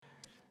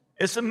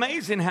It's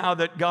amazing how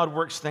that God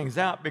works things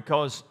out,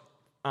 because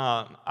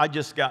I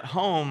just got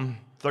home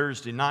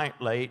Thursday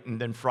night late, and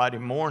then Friday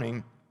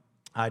morning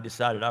I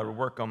decided I would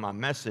work on my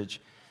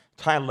message.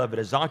 Title of it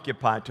is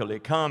Occupy Till He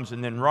Comes,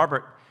 and then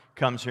Robert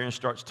comes here and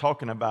starts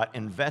talking about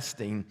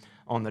investing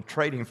on the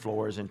trading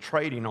floors and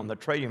trading on the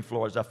trading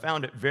floors. I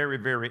found it very,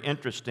 very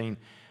interesting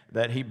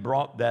that he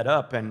brought that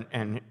up,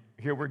 and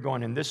here we're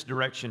going in this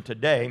direction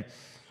today.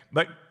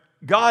 But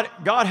God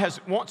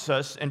wants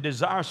us and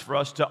desires for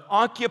us to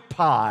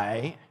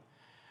occupy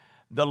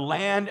the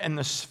land and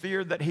the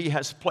sphere that He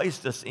has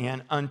placed us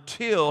in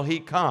until He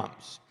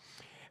comes.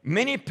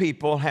 Many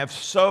people have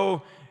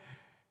so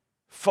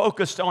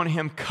focused on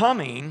Him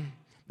coming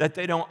that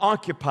they don't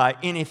occupy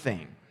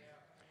anything.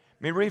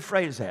 Let me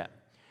rephrase that.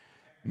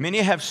 Many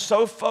have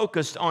so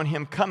focused on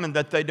Him coming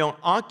that they don't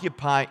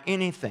occupy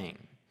anything.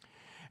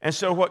 And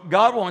so what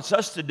God wants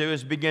us to do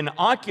is begin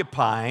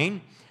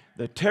occupying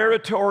the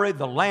territory,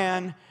 the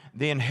land,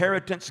 the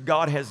inheritance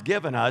God has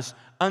given us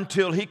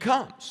until He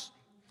comes.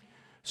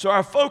 So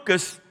our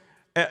focus,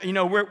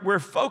 we're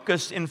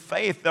focused in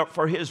faith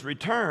for His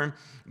return,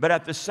 but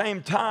at the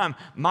same time,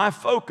 my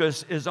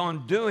focus is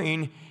on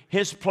doing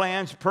His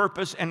plans,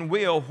 purpose, and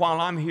will while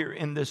I'm here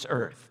in this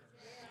earth.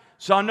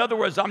 So in other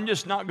words, I'm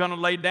just not going to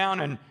lay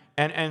down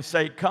and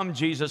say, come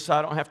Jesus,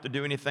 I don't have to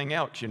do anything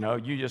else,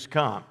 you just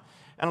come.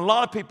 And a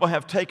lot of people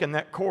have taken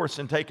that course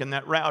and taken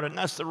that route, and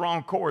that's the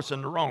wrong course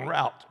and the wrong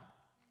route.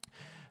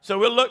 So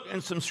we'll look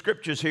in some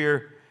scriptures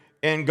here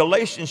in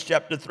Galatians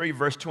chapter 3,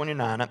 verse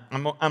 29.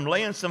 I'm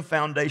laying some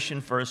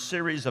foundation for a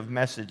series of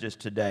messages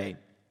today.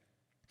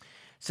 It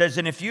says,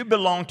 and if you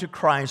belong to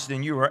Christ,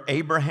 then you are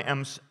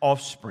Abraham's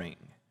offspring.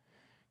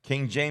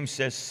 King James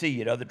says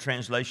seed. Other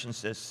translations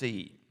says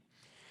seed.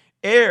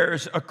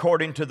 Heirs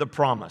according to the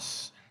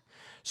promise.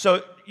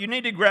 So you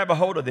need to grab a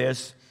hold of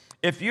this.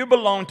 If you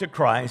belong to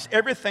Christ,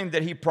 everything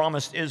that He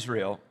promised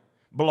Israel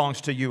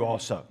belongs to you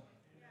also.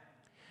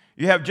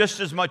 You have just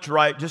as much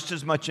right, just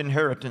as much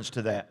inheritance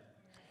to that.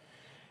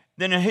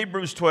 Then in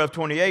Hebrews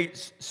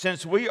 12:28,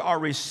 since we are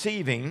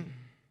receiving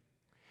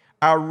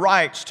our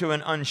rights to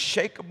an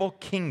unshakable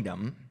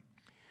kingdom,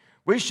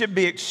 we should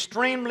be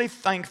extremely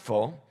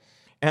thankful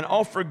and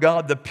offer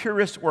God the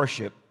purest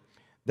worship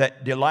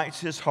that delights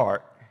His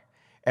heart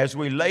as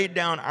we lay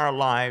down our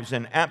lives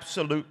in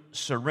absolute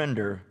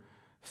surrender,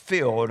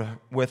 filled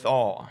with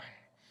awe.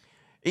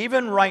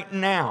 Even right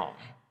now,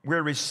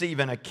 we're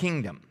receiving a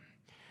kingdom.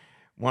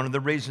 One of the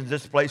reasons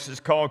this place is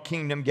called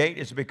Kingdom Gate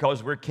is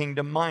because we're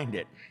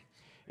kingdom-minded.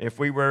 If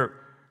we were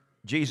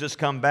Jesus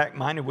come back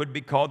minded, it would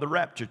be called the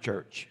Rapture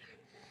Church.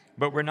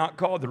 But we're not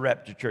called the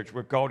Rapture Church.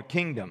 We're called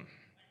Kingdom.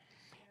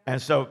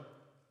 And so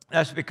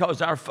that's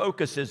because our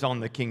focus is on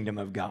the kingdom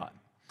of God.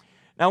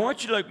 Now I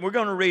want you to look, we're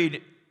going to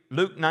read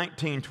Luke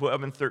 19,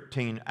 12, and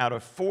 13 out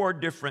of 4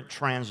 different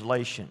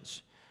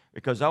translations,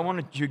 because I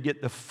wanted you to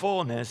get the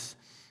fullness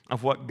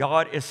of what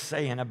God is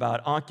saying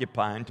about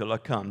occupying till I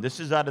come. This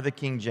is out of the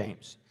King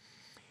James.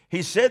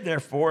 He said,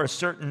 therefore, a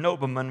certain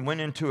nobleman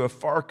went into a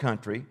far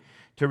country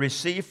to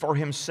receive for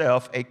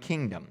himself a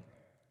kingdom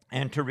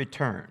and to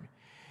return.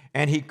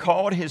 And he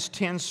called his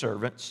 10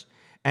 servants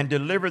and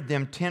delivered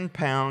them 10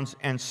 pounds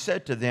and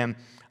said to them,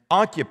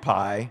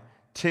 occupy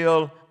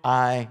till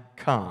I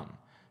come.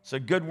 It's a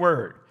good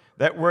word.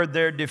 That word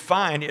there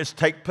defined is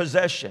take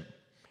possession.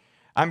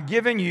 I'm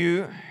giving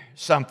you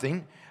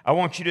something. I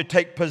want you to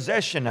take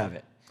possession of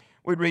it.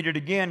 We read it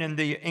again in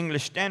the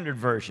English Standard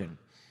Version.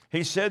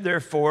 He said,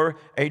 therefore,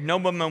 a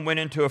nobleman went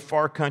into a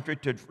far country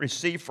to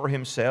receive for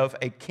himself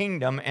a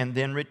kingdom and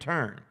then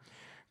return.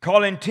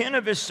 Calling 10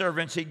 of his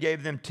servants, he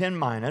gave them 10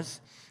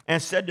 minas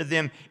and said to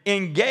them,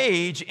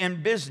 engage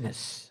in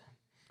business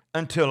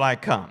until I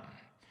come.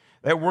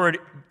 That word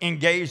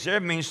engage there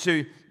means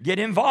to get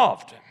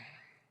involved.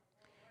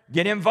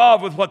 Get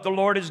involved with what the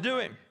Lord is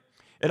doing.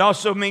 It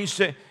also means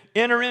to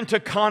enter into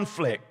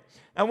conflict.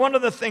 Now, one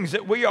of the things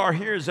that we are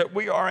here is that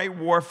we are a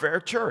warfare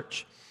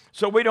church.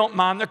 So we don't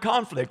mind the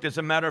conflict. As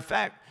a matter of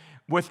fact,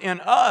 within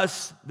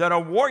us that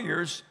are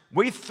warriors,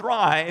 we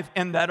thrive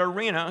in that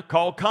arena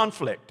called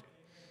conflict.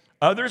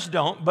 Others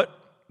don't, but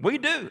we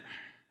do.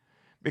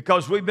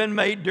 Because we've been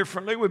made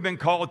differently. We've been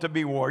called to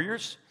be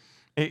warriors.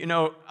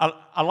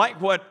 I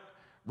like what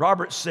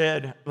Robert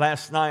said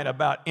last night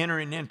about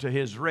entering into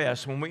His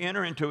rest. When we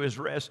enter into His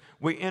rest,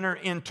 we enter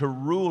into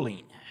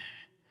ruling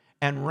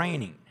and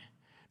reigning,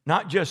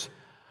 not just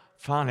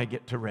finally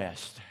get to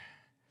rest.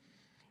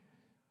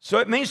 So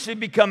it means to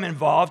become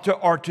involved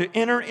or to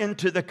enter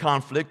into the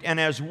conflict, and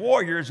as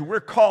warriors, we're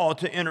called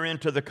to enter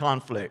into the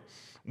conflict.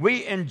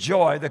 We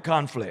enjoy the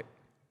conflict.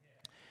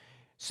 It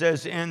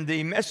says in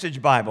the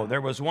Message Bible, there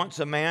was once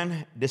a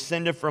man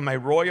descended from a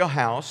royal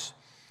house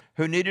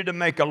who needed to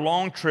make a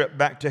long trip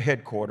back to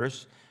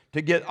headquarters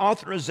to get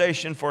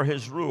authorization for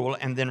his rule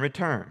and then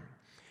return.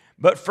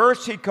 But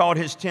first he called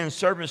his 10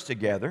 servants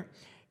together,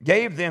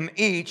 gave them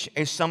each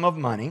a sum of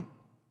money,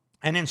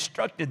 and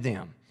instructed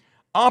them,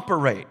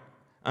 operate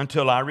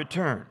until I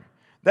return.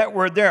 That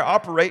word there,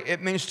 operate,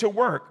 it means to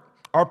work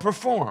or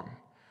perform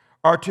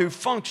or to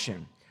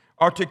function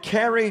or to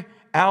carry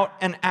out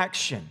an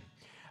action.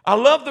 I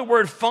love the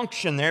word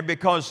function there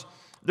because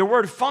the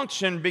word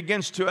function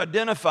begins to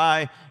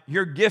identify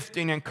your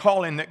gifting and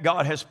calling that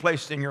God has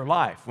placed in your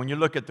life when you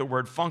look at the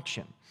word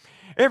function.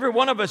 Every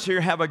one of us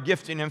here have a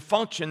gifting and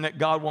function that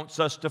God wants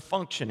us to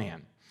function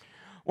in.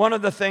 One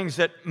of the things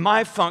that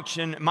my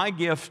function, my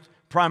gift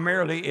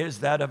primarily is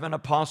that of an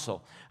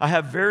apostle. I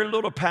have very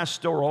little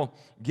pastoral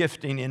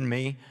gifting in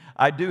me.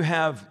 I do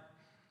have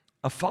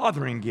a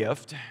fathering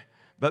gift,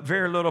 but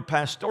very little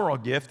pastoral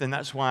gift, and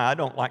that's why I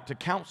don't like to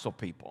counsel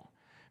people.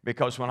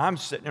 Because when I'm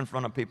sitting in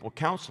front of people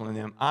counseling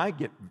them, I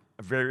get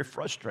very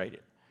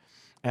frustrated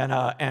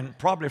and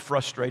probably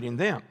frustrating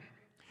them.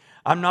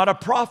 I'm not a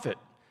prophet,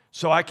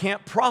 so I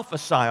can't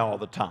prophesy all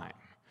the time.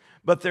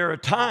 But there are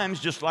times,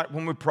 just like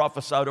when we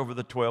prophesied over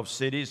the 12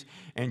 cities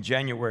in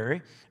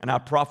January, and I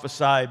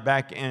prophesied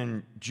back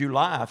in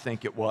July, I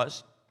think it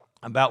was,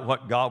 about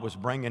what God was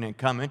bringing and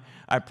coming.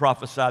 I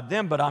prophesied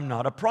then, but I'm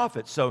not a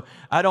prophet. So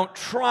I don't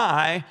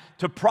try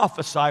to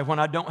prophesy when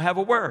I don't have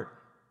a word.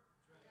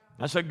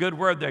 That's a good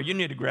word there. You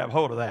need to grab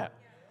hold of that.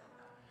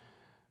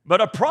 But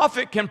a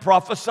prophet can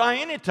prophesy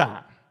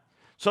anytime.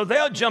 So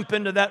they'll jump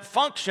into that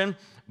function,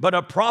 but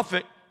a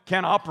prophet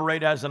can't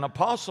operate as an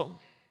apostle.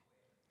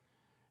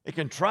 It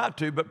can try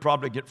to, but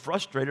probably get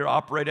frustrated or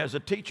operate as a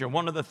teacher.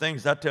 One of the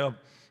things I tell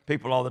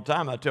people all the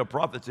time, I tell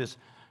prophets is,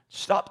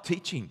 stop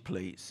teaching,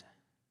 please.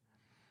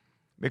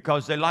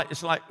 Because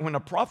it's like when a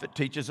prophet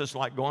teaches, it's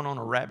like going on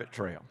a rabbit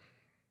trail.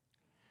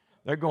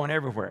 They're going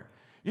everywhere.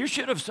 You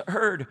should have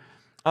heard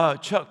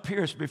Chuck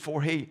Pierce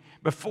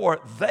before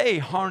they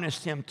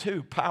harnessed him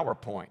to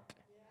PowerPoint.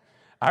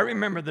 I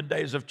remember the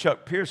days of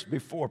Chuck Pierce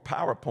before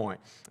PowerPoint,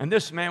 and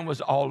this man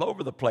was all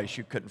over the place.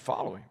 You couldn't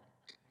follow him.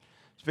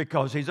 It's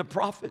because he's a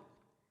prophet.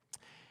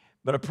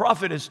 But a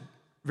prophet is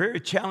very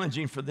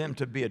challenging for them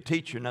to be a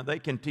teacher. Now, they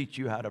can teach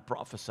you how to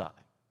prophesy.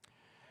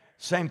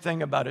 Same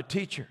thing about a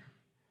teacher.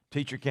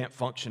 Teacher can't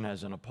function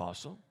as an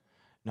apostle.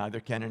 Neither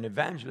can an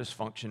evangelist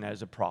function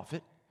as a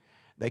prophet.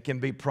 They can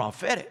be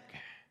prophetic.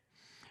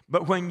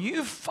 But when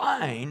you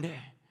find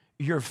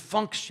your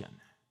function,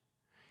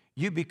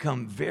 you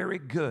become very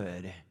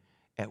good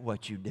at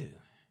what you do.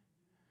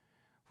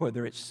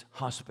 Whether it's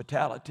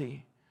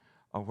hospitality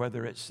or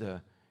whether it's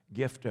the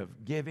gift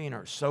of giving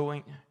or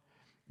sowing,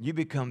 you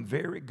become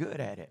very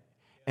good at it.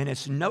 And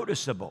it's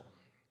noticeable.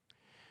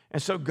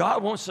 And so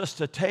God wants us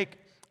to take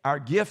our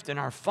gift and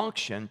our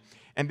function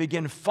and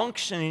begin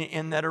functioning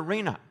in that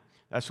arena.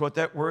 That's what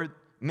that word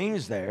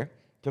means there,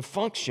 to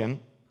function,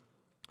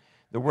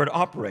 the word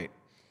operate.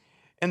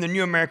 In the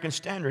New American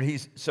Standard, he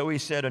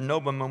said, a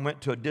nobleman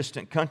went to a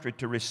distant country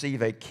to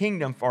receive a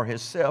kingdom for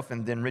himself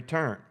and then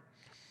return.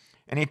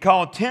 And he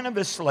called 10 of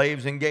his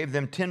slaves and gave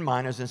them 10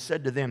 minas and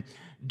said to them,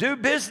 do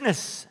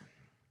business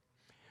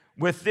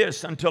with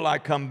this until I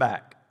come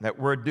back. That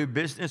word do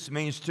business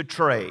means to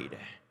trade.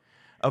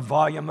 A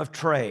volume of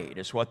trade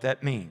is what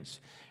that means.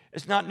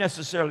 It's not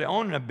necessarily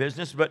owning a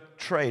business, but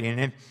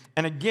trading.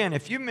 And again,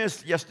 if you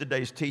missed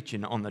yesterday's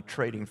teaching on the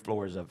trading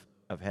floors of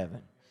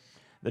heaven,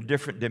 the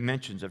different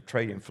dimensions of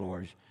trading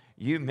floors,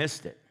 you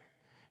missed it.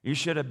 You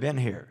should have been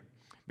here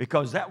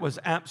because that was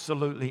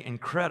absolutely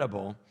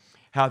incredible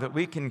how that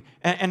we can,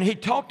 and he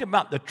talked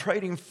about the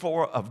trading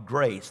floor of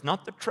grace,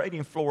 not the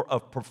trading floor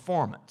of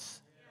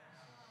performance.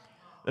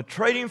 The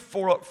trading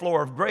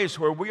floor of grace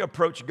where we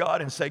approach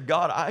God and say,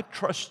 God, I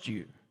trust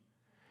you.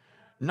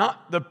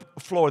 Not the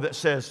floor that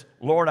says,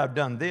 Lord, I've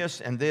done this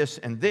and this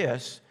and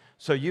this,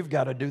 so you've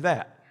got to do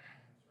that.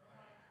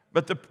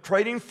 But the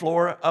trading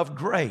floor of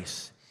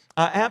grace.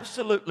 I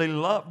absolutely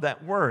love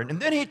that word.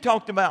 And then he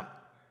talked about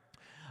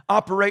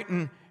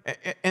operating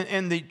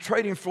in the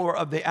trading floor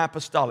of the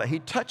apostolic. He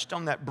touched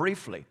on that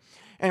briefly.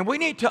 And we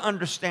need to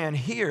understand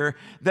here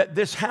that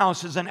this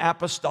house is an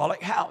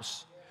apostolic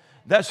house.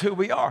 That's who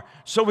we are.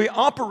 So we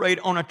operate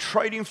on a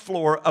trading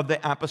floor of the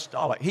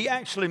apostolic. He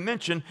actually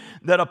mentioned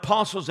that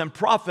apostles and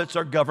prophets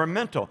are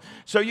governmental.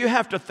 So you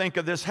have to think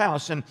of this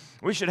house, and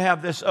we should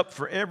have this up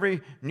for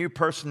every new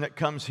person that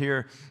comes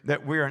here,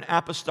 that we're an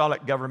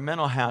apostolic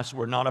governmental house.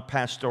 We're not a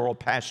pastoral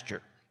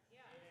pasture.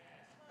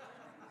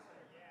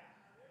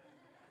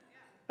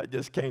 That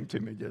just came to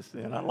me just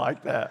then. I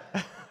like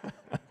that.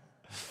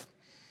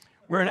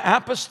 We're an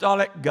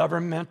apostolic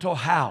governmental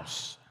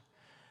house.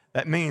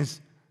 That means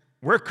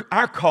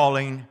our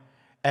calling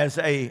as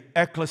a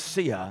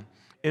ecclesia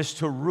is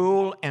to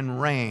rule and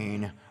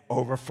reign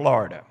over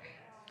Florida.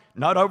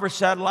 Not over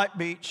Satellite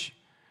Beach,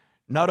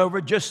 not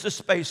over just the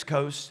Space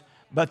Coast,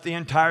 but the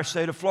entire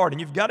state of Florida. And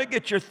you've got to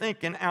get your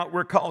thinking out.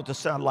 We're called to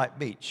Satellite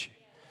Beach.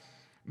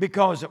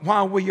 Because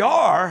while we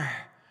are,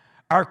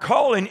 our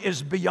calling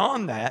is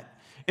beyond that.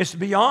 It's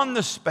beyond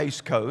the Space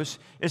Coast.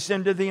 It's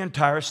into the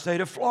entire state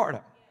of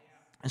Florida.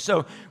 And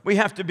so we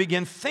have to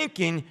begin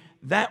thinking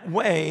that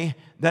way,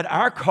 that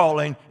our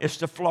calling is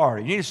to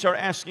Florida. You need to start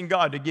asking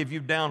God to give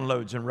you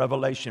downloads and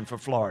revelation for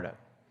Florida.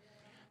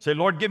 Say,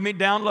 Lord, give me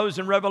downloads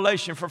and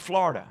revelation for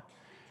Florida.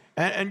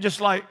 And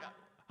just like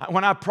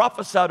When I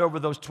prophesied over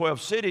those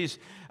 12 cities,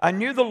 I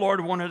knew the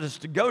Lord wanted us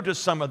to go to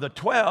some of the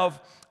 12.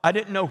 I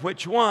didn't know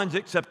which ones,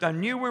 except I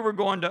knew we were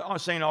going to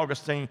St.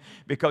 Augustine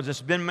because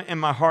it's been in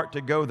my heart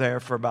to go there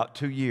for about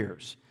 2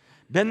 years.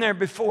 Been there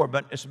before,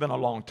 but it's been a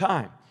long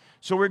time.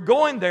 So we're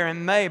going there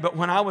in May, but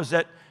when I was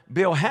at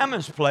Bill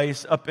Hammond's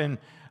place up in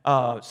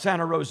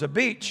Santa Rosa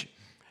Beach,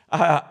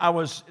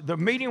 the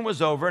meeting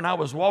was over, and I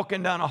was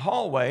walking down a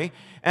hallway,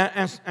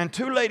 and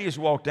two ladies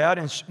walked out,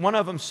 and one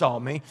of them saw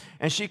me,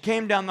 and she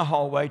came down the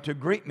hallway to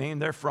greet me,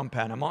 and they're from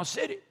Panama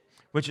City,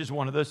 which is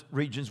one of the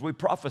regions we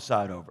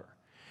prophesied over.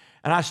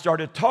 And I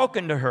started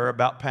talking to her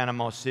about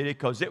Panama City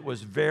because it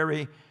was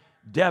very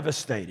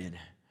devastated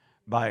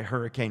by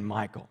Hurricane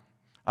Michael.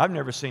 I've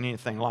never seen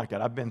anything like it.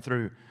 I've been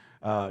through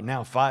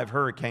now 5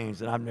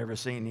 hurricanes, and I've never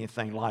seen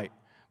anything like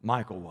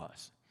Michael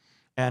was.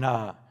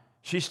 And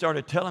she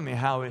started telling me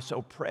how it's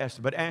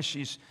oppressed. But as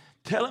she's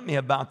telling me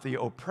about the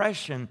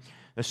oppression,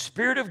 the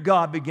Spirit of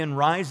God began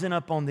rising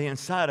up on the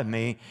inside of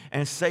me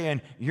and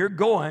saying, you're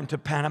going to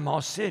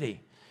Panama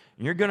City.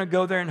 You're going to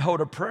go there and hold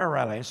a prayer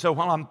rally. And so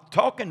while I'm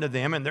talking to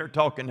them and they're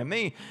talking to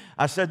me,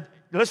 I said,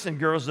 listen,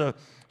 girls, the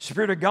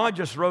Spirit of God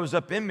just rose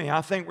up in me.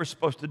 I think we're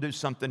supposed to do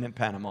something in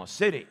Panama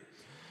City.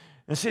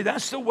 And see,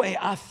 that's the way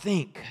I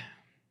think.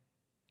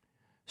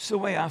 It's the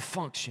way I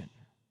function.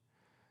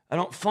 I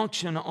don't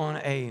function on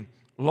a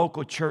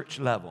local church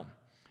level.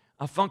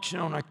 I function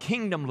on a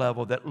kingdom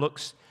level that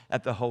looks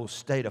at the whole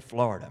state of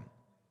Florida.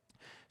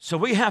 So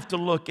we have to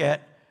look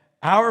at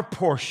our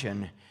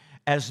portion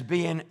as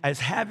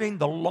having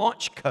the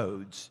launch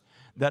codes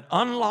that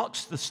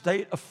unlocks the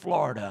state of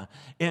Florida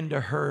into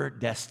her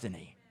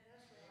destiny.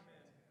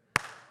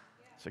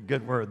 It's a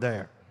good word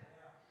there.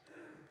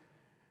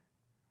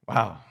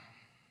 Wow.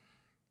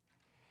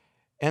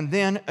 And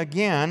then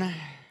again,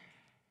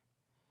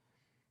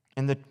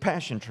 in the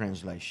Passion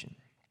Translation,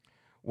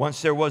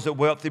 once there was a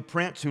wealthy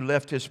prince who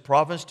left his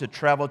province to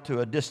travel to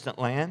a distant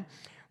land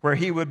where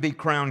he would be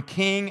crowned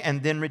king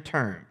and then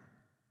return.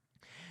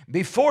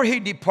 Before he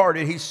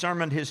departed, he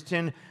summoned his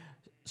 10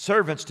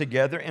 servants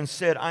together and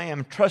said, I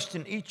am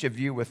trusting each of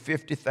you with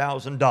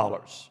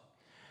 $50,000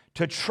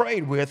 to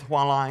trade with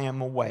while I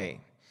am away.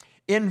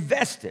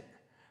 Invest it.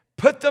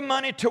 Put the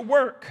money to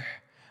work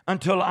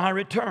until I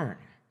return.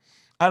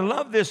 I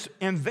love this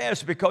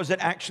invest because it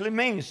actually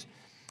means,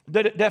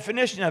 the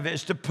definition of it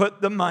is to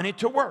put the money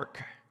to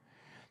work,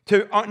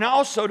 and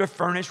also to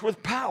furnish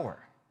with power.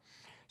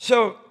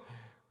 So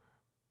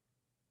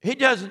he's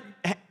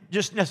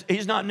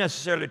not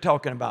necessarily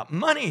talking about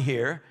money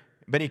here,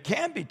 but he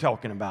can be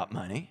talking about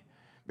money,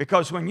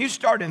 because when you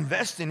start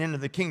investing into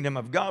the kingdom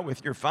of God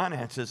with your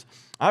finances,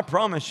 I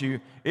promise you,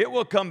 it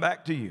will come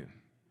back to you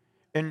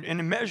in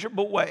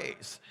immeasurable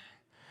ways.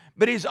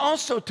 But he's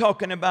also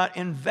talking about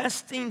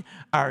investing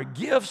our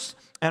gifts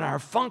and our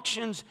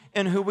functions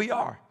in who we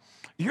are.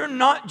 You're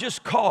not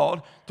just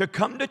called to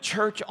come to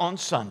church on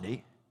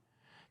Sunday,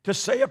 to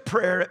say a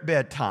prayer at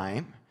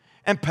bedtime,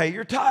 and pay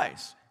your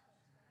tithes.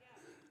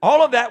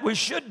 All of that we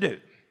should do.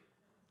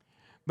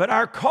 But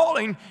our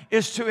calling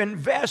is to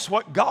invest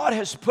what God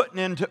has put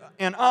in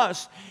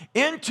us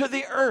into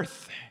the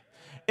earth,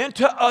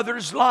 into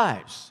others'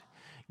 lives.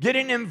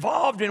 Getting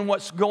involved in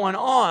what's going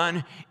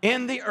on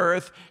in the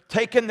earth,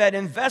 taking that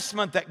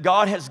investment that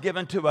God has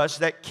given to us,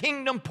 that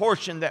kingdom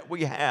portion that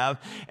we have,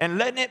 and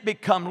letting it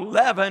become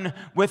leaven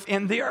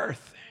within the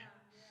earth.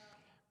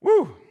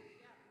 Woo!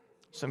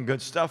 Some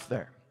good stuff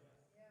there.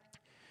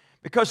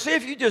 Because see,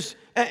 if you just,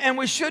 and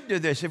we should do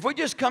this, if we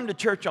just come to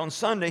church on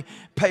Sunday,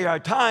 pay our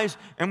tithes,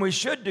 and we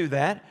should do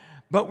that,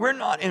 but we're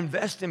not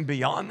investing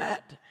beyond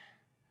that,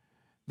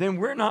 then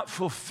we're not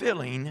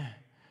fulfilling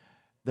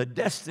the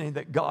destiny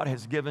that God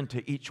has given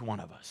to each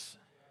one of us.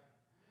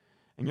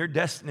 And your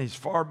destiny is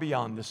far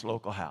beyond this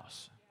local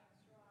house.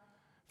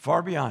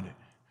 Far beyond it.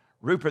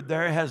 Rupert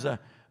there has a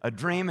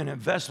dream and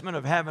investment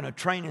of having a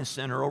training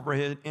center over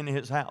in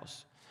his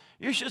house.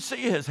 You should see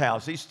his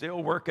house. He's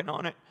still working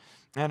on it.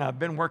 And I've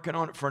been working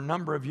on it for a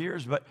number of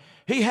years. But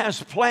he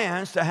has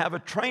plans to have a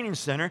training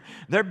center.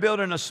 They're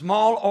building a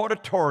small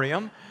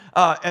auditorium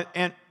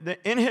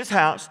in his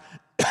house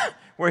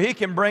where he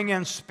can bring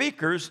in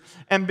speakers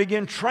and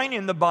begin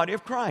training the body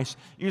of Christ.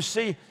 You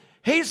see,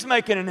 he's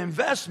making an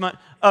investment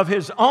of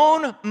his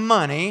own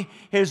money,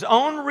 his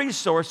own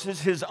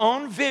resources, his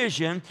own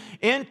vision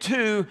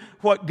into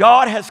what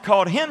God has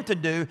called him to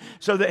do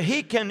so that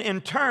he can in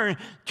turn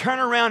turn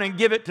around and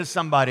give it to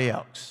somebody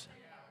else.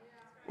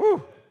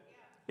 Woo,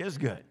 it's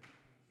good.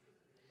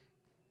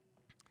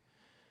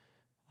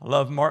 I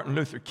love Martin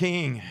Luther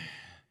King.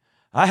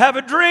 I have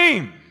a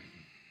dream.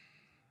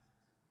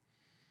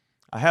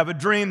 I have a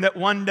dream that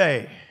one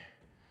day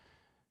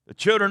the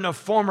children of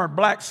former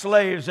black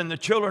slaves and the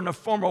children of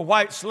former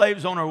white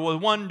slaves owners will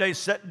one day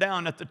sit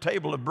down at the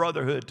table of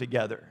brotherhood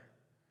together.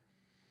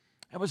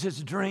 That was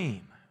his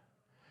dream.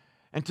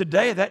 And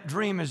today that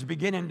dream is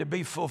beginning to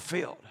be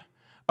fulfilled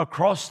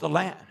across the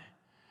land.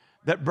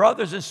 That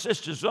brothers and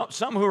sisters,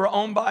 some who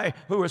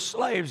are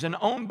slaves and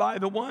owned by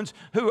the ones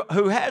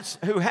who had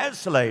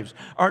slaves,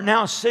 are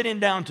now sitting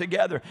down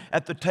together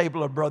at the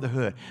table of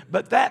brotherhood.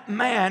 But that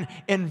man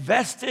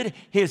invested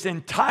his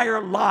entire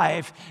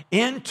life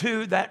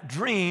into that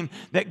dream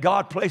that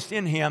God placed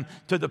in him,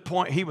 to the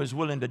point he was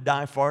willing to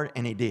die for it,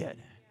 and he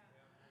did.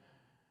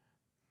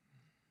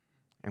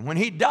 And when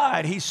he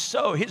died, he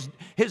sowed,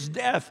 his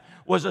death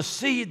was a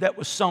seed that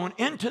was sown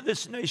into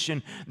this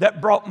nation that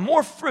brought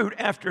more fruit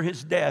after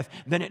his death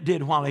than it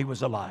did while he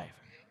was alive.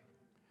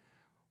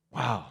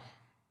 Wow.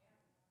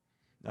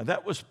 Now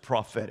that was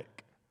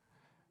prophetic.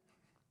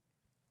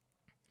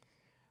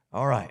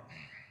 All right.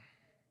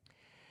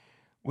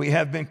 We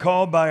have been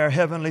called by our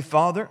Heavenly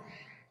Father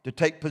to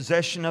take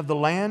possession of the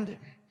land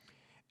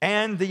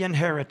and the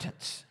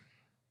inheritance.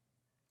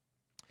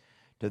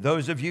 To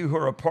those of you who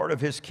are a part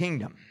of His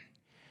kingdom,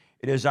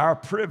 it is our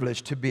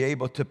privilege to be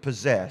able to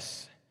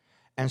possess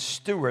and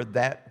steward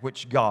that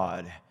which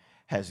God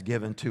has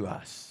given to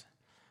us.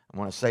 I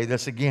want to say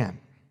this again.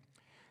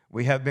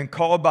 We have been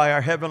called by our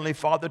Heavenly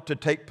Father to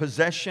take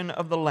possession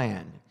of the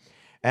land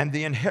and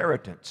the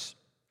inheritance.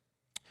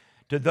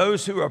 To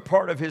those who are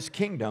part of His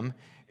kingdom,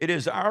 it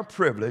is our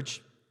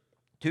privilege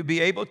to be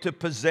able to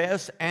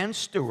possess and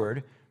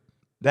steward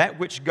that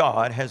which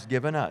God has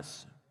given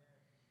us.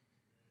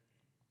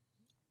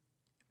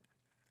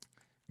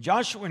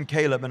 Joshua and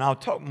Caleb, and I'll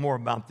talk more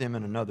about them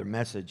in another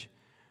message,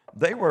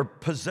 they were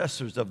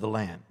possessors of the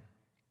land.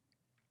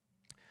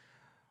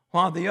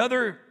 While the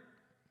other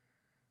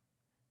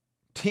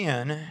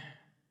 10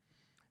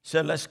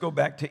 said, let's go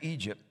back to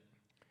Egypt,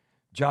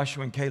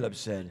 Joshua and Caleb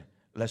said,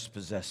 let's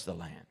possess the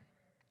land.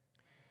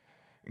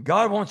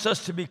 God wants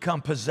us to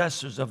become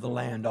possessors of the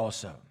land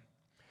also,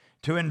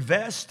 to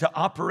invest, to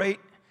operate,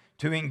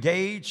 to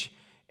engage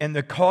in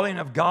the calling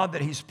of God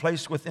that He's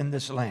placed within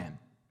this land.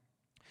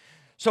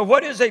 So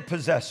what is a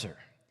possessor?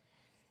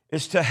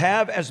 It's to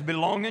have as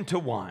belonging to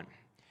one,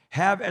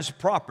 have as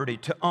property,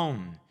 to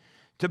own,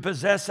 to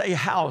possess a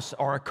house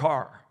or a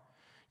car,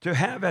 to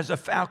have as a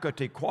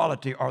faculty,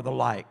 quality, or the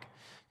like,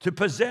 to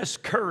possess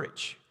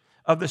courage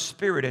of the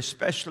Spirit,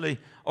 especially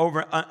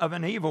of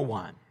an evil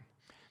one,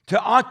 to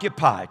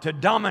occupy, to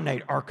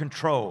dominate or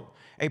control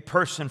a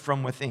person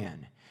from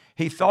within.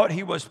 He thought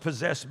he was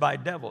possessed by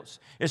devils.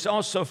 It's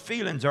also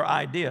feelings or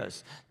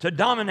ideas, to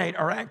dominate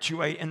or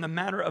actuate in the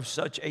matter of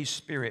such a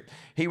spirit.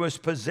 He was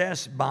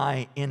possessed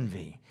by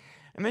envy.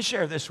 Let me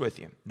share this with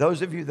you.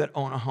 Those of you that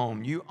own a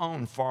home, you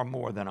own far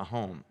more than a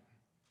home.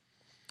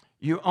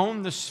 You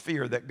own the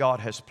sphere that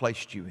God has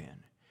placed you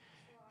in.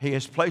 He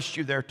has placed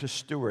you there to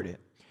steward it.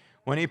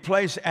 When He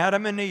placed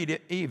Adam and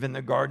Eve in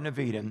the Garden of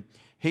Eden,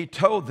 He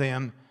told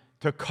them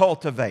to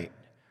cultivate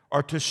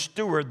or to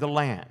steward the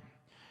land,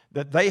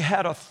 that they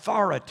had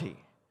authority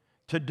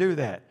to do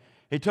that.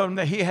 He told them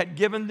that He had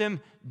given them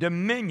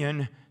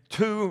dominion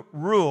to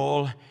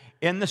rule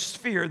in the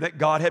sphere that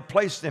God had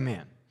placed them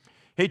in.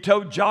 He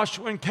told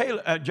Joshua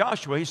and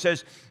Joshua, He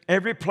says,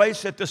 every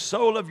place that the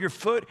sole of your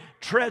foot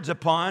treads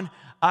upon,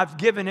 I've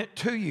given it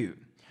to you.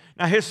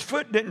 Now, his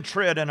foot didn't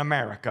tread in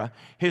America.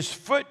 His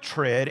foot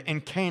tread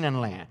in Canaan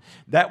land.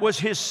 That was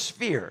his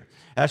sphere.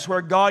 That's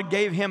where God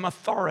gave him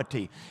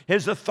authority.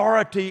 His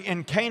authority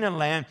in Canaan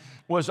land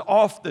was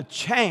off the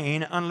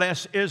chain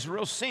unless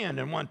Israel sinned.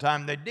 And one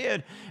time they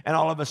did, and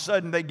all of a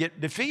sudden they get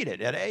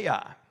defeated at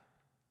Ai.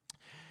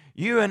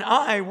 You and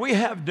I, we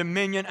have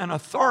dominion and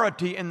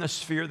authority in the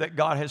sphere that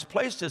God has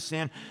placed us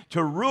in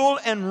to rule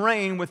and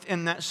reign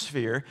within that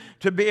sphere,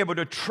 to be able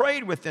to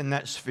trade within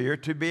that sphere,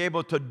 to be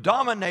able to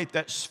dominate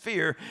that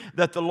sphere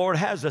that the Lord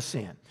has us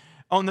in.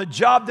 On the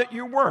job that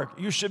you work,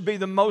 you should be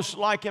the most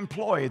like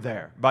employee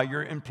there by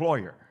your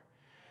employer.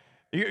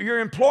 Your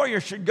employer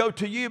should go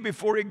to you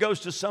before he goes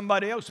to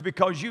somebody else,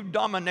 because you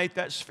dominate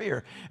that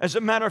sphere. As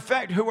a matter of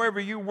fact, whoever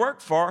you work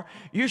for,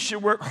 you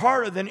should work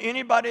harder than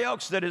anybody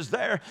else that is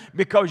there,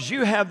 because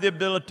you have the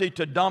ability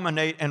to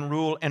dominate and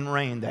rule and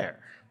reign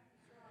there.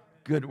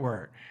 Good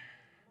word.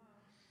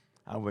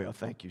 I will.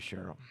 Thank you,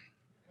 Cheryl.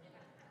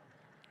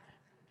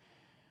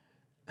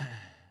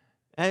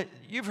 And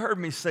you've heard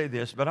me say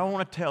this, but I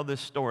want to tell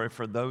this story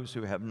for those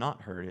who have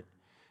not heard it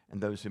and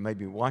those who may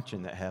be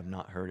watching that have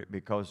not heard it,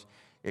 because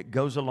it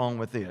goes along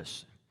with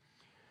this.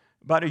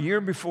 About a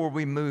year before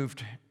we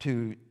moved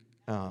to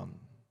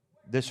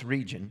this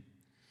region,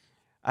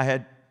 I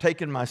had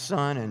taken my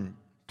son and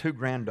two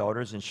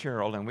granddaughters and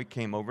Cheryl, and we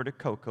came over to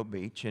Cocoa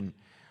Beach, and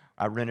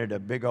I rented a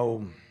big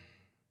old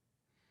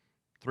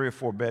 3 or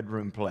 4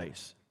 bedroom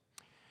place.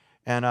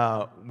 And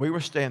we were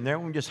staying there,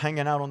 we were just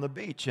hanging out on the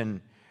beach, and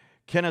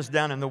Kenna's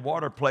down in the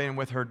water playing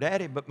with her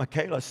daddy, but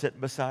Michaela's sitting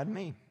beside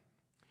me.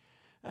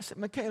 I said,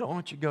 Michaela, why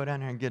don't you go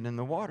down there and get in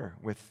the water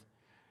with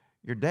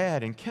your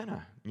dad and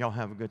Kenna? Y'all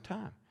have a good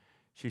time.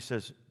 She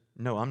says,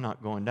 no, I'm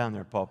not going down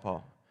there,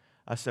 Pawpaw.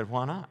 I said,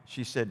 why not?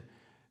 She said,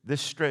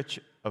 this stretch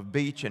of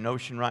beach and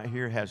ocean right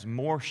here has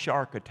more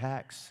shark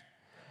attacks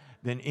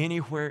than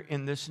anywhere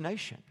in this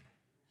nation.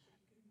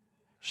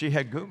 She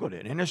had Googled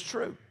it, and it's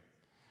true.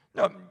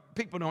 No,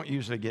 people don't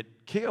usually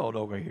get killed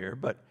over here,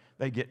 but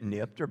they get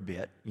nipped or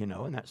bit,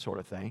 and that sort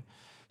of thing.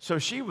 So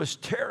she was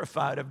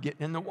terrified of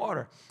getting in the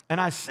water.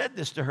 And I said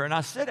this to her, and I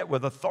said it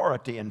with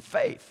authority and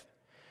faith.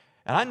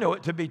 And I know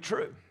it to be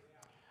true.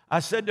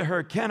 I said to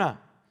her, Kenna,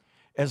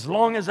 as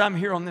long as I'm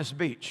here on this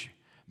beach,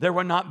 there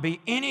will not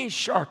be any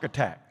shark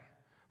attack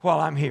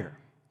while I'm here.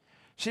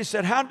 She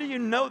said, how do you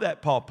know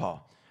that, Paw?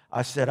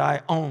 I said,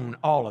 I own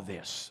all of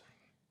this.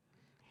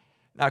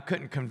 Now, I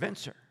couldn't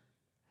convince her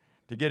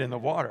to get in the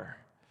water.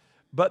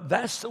 But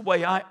that's the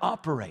way I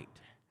operate.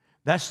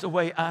 That's the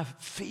way I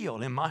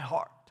feel in my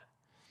heart.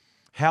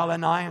 Hal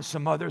and I and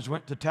some others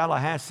went to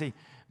Tallahassee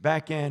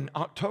back in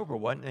October,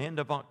 wasn't it? The end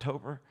of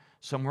October,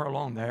 somewhere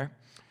along there,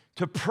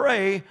 to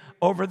pray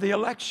over the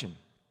election.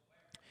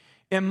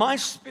 In my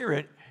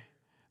spirit,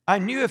 I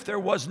knew if there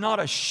was not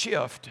a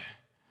shift,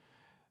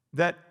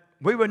 that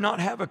we would not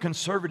have a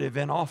conservative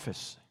in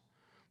office.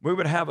 We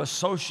would have a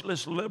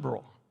socialist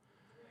liberal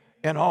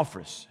in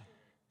office.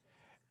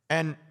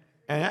 And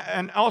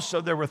also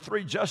there were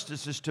 3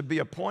 justices to be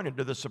appointed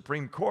to the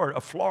Supreme Court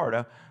of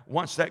Florida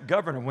once that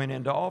governor went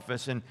into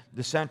office, and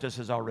DeSantis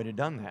has already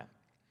done that.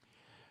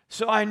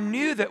 So I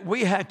knew that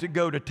we had to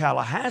go to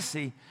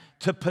Tallahassee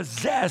to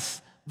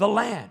possess the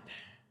land.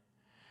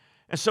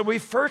 And so we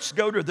first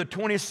go to the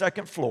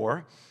 22nd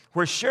floor,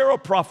 where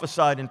Cheryl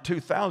prophesied in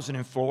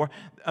 2004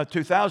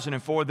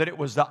 that it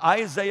was the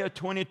Isaiah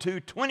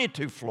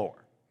 22 floor.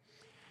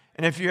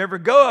 And if you ever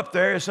go up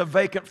there, it's a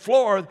vacant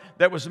floor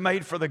that was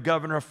made for the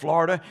governor of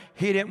Florida.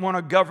 He didn't want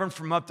to govern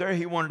from up there.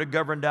 He wanted to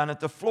govern down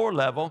at the floor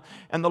level.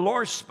 And the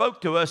Lord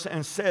spoke to us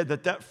and said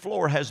that that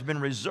floor has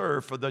been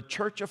reserved for the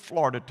Church of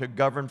Florida to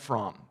govern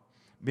from,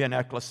 be an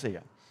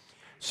ecclesia.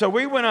 So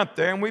we went up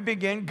there and we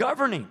began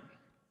governing.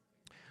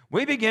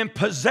 We began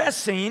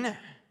possessing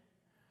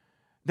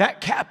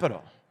that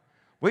capital.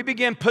 We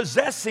began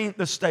possessing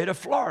the state of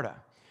Florida.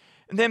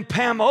 And then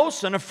Pam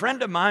Olson, a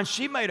friend of mine,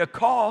 she made a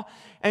call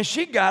and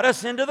she got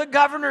us into the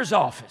governor's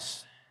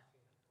office.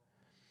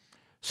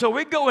 So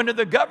we go into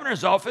the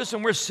governor's office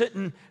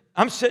and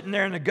I'm sitting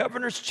there in the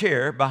governor's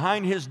chair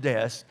behind his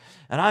desk,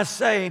 and I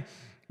say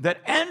that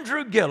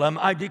Andrew Gillum,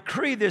 I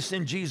decree this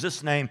in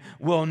Jesus' name,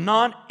 will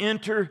not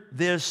enter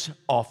this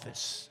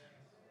office.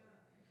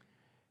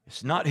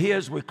 It's not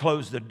his. We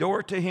close the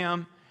door to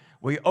him.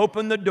 We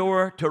open the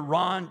door to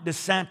Ron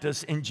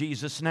DeSantis in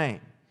Jesus'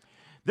 name.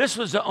 This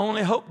was the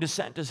only hope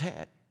DeSantis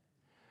had,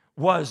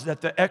 was that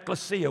the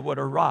ecclesia would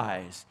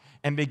arise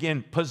and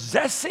begin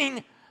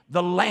possessing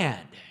the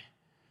land.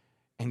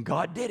 And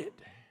God did it.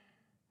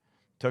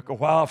 Took a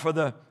while for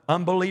the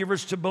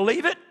unbelievers to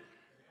believe it.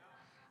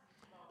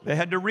 They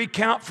had to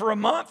recount for a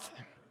month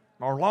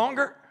or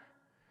longer.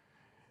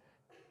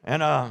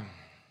 And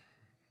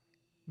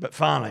but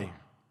finally,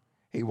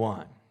 he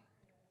won.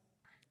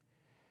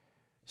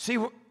 See,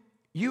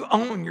 you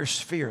own your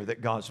sphere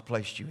that God's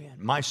placed you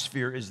in. My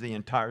sphere is the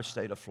entire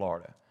state of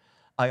Florida.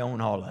 I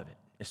own all of it.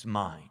 It's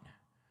mine.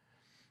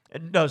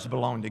 It does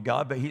belong to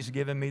God, but He's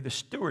given me the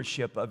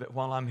stewardship of it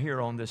while I'm here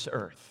on this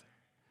earth.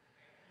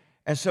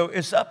 And so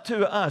it's up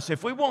to us.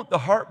 If we want the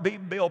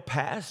heartbeat bill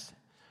passed,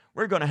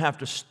 we're going to have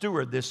to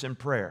steward this in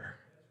prayer.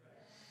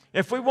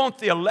 If we want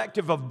the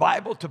elective of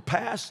Bible to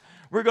pass,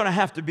 we're going to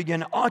have to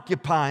begin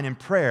occupying in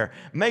prayer,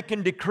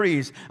 making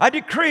decrees. I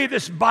decree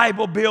this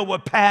Bible bill will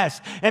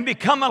pass and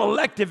become an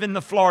elective in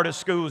the Florida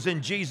schools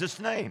in Jesus'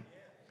 name.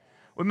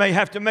 We may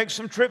have to make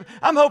some trip.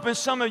 I'm hoping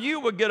some of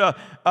you will get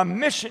a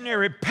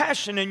missionary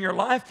passion in your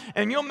life,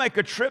 and you'll make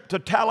a trip to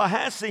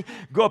Tallahassee,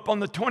 go up on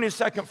the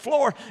 22nd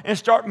floor, and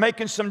start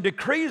making some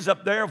decrees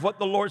up there of what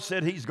the Lord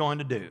said He's going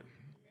to do.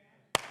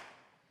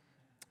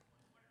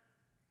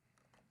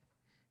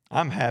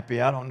 I'm happy.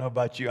 I don't know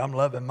about you. I'm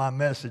loving my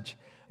message.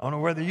 I don't know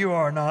whether you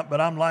are or not, but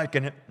I'm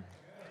liking it.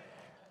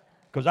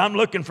 Because I'm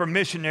looking for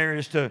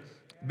missionaries to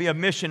be a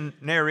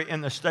missionary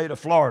in the state of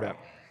Florida.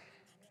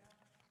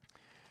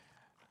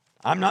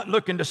 I'm not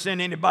looking to send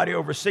anybody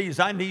overseas.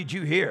 I need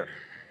you here.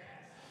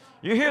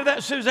 You hear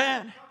that,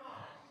 Suzanne?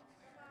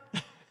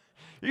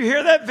 You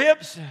hear that,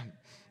 Vips?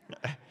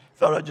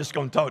 Thought I was just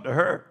going to talk to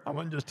her. I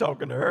wasn't just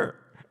talking to her.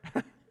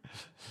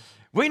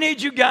 We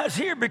need you guys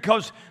here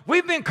because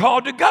we've been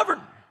called to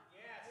govern.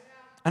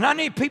 And I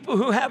need people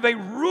who have a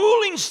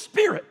ruling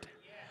spirit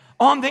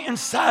on the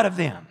inside of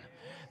them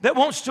that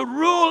wants to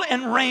rule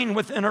and reign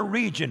within a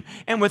region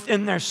and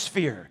within their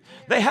sphere.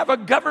 They have a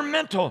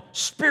governmental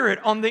spirit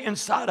on the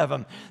inside of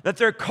them that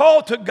they're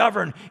called to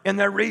govern in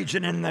their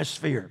region and their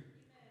sphere.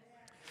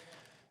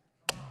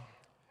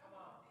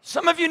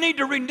 Some of you need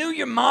to renew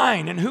your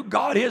mind and who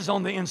God is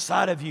on the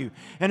inside of you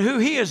and who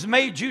He has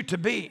made you to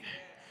be.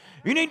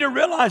 You need to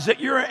realize that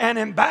you're an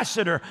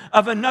ambassador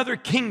of another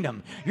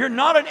kingdom. You're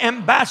not an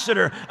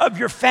ambassador of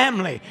your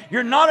family.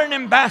 You're not an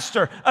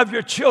ambassador of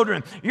your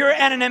children. You're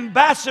an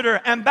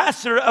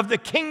ambassador of the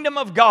kingdom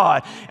of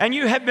God. And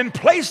you have been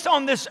placed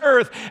on this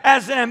earth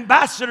as an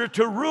ambassador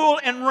to rule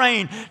and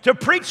reign, to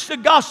preach the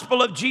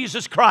gospel of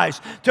Jesus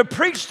Christ, to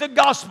preach the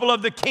gospel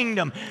of the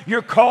kingdom.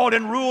 You're called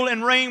and rule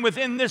and reign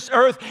within this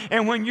earth.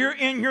 And when you're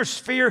in your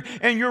sphere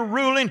and you're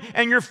ruling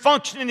and you're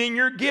functioning in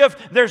your gift,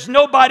 there's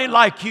nobody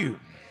like you.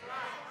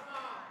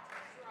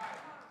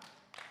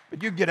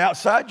 But you get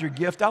outside your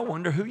gift, I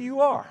wonder who you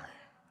are.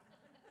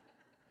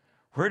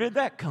 Where did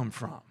that come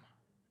from?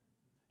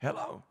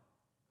 Hello.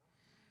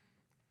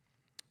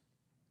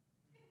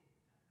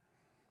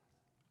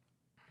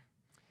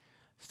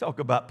 Let's talk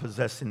about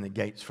possessing the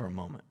gates for a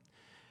moment.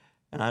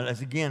 And I'm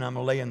going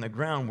to lay in the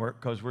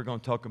groundwork because we're going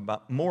to talk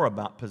more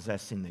about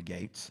possessing the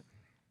gates.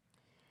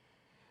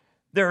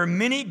 There are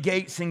many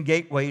gates and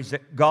gateways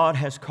that God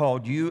has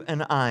called you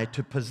and I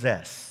to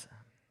possess.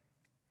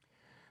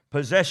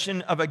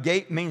 Possession of a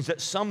gate means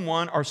that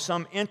someone or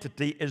some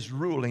entity is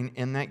ruling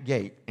in that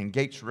gate, and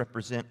gates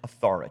represent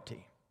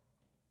authority.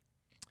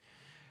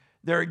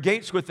 There are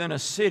gates within a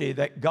city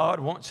that God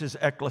wants His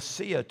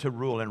ecclesia to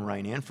rule and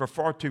reign in. For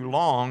far too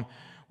long,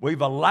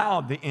 we've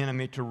allowed the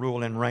enemy to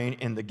rule and reign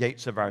in the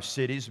gates of our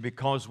cities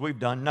because we've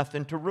done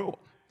nothing to rule.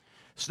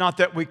 It's not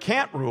that we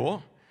can't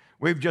rule.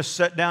 We've just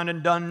sat down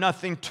and done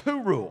nothing to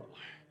rule.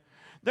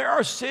 There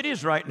are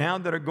cities right now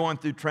that are going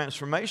through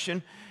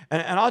transformation,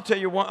 and I'll tell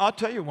you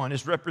one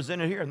is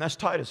represented here, and that's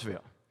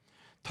Titusville.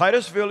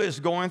 Titusville is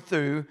going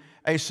through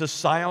a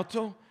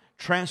societal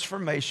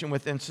transformation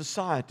within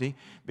society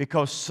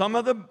because some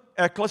of the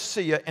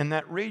ecclesia in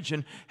that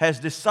region has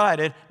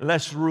decided,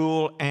 let's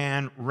rule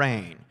and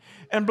reign.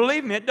 And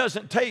believe me, it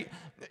doesn't take,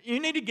 you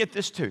need to get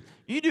this too.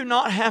 You do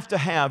not have to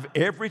have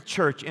every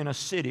church in a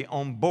city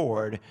on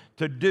board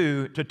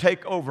to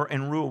take over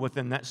and rule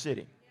within that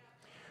city.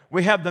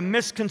 We have the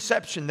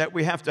misconception that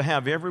we have to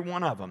have every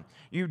one of them.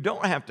 You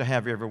don't have to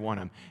have every one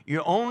of them.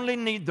 You only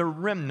need the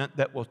remnant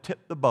that will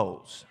tip the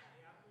bowls.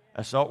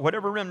 That's all,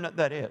 whatever remnant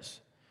that is.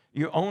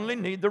 You only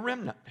need the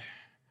remnant.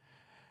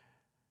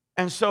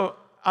 And so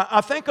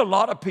I think a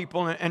lot of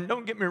people, and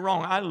don't get me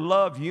wrong, I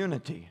love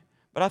unity,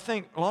 but I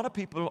think a lot of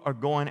people are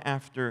going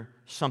after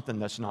something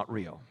that's not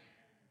real.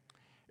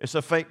 It's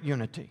a fake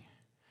unity.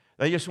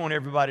 They just want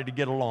everybody to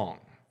get along,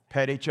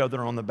 pat each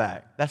other on the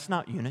back. That's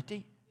not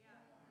unity.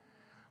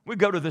 We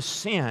go to the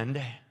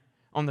Send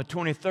on the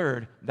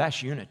 23rd,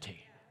 that's unity.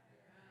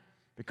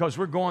 Because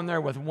we're going there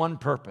with one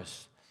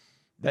purpose,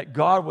 that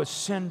God would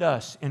send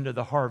us into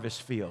the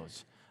harvest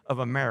fields of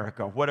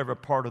America, whatever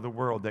part of the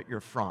world that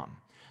you're from.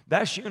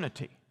 That's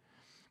unity.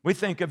 We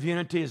think of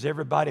unity as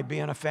everybody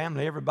being a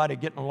family, everybody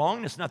getting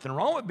along. There's nothing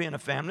wrong with being a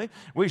family.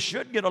 We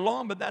should get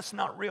along, but that's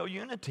not real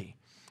unity.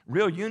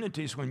 Real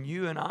unity is when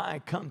you and I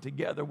come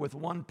together with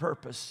one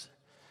purpose,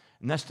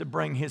 and that's to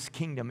bring His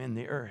kingdom in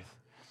the earth.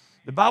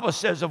 The Bible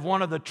says of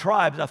one of the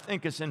tribes, I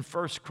think it's in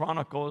 1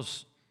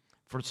 Chronicles,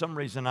 for some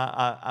reason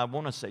I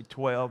want to say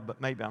 12, but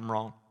maybe I'm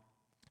wrong.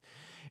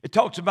 It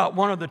talks about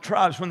one of the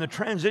tribes, when the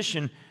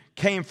transition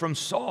came from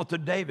Saul to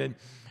David,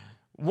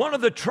 one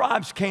of the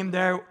tribes came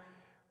there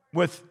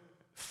with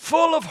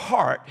full of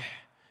heart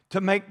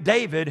to make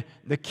David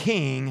the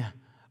king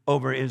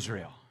over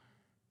Israel.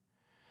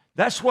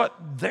 That's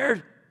what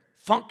their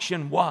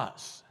function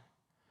was.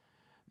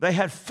 They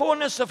had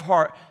fullness of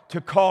heart to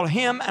call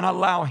him and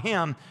allow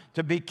him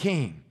to be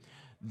king.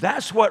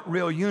 That's what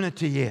real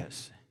unity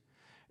is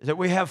that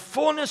we have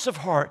fullness of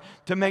heart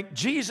to make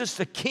Jesus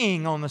the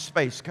king on the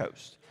Space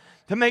Coast,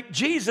 to make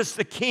Jesus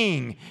the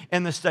king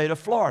in the state of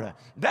Florida.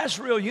 That's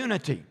real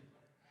unity.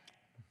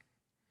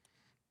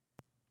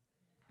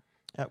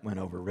 That went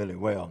over really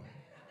well.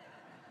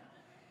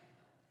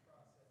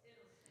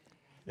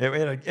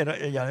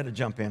 It'll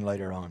jump in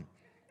later on.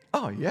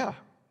 Oh, yeah.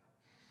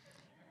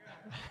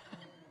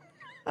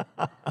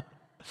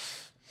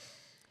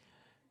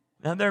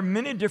 Now, there are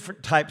many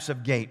different types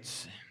of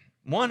gates.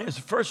 One is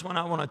the first one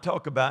I want to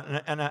talk about,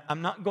 and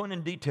I'm not going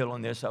in detail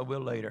on this, I will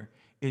later,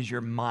 is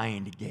your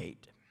mind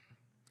gate.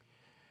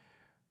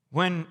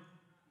 When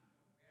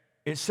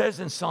it says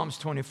in Psalms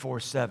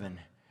 24:7,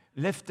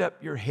 lift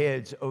up your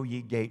heads, O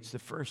ye gates, the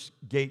first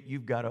gate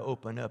you've got to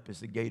open up is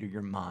the gate of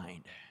your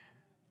mind.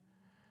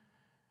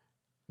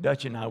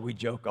 Dutch and I, we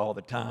joke all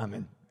the time,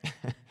 and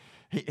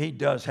he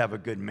does have a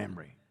good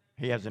memory.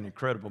 He has an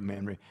incredible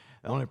memory.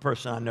 The only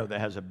person I know that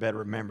has a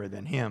better memory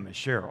than him is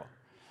Cheryl.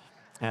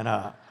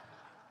 And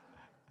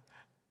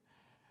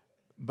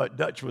but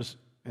Dutch was,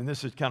 and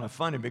this is kind of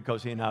funny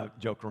because he and I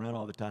joke around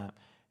all the time.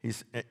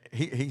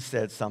 He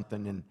said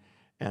something,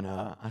 and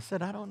I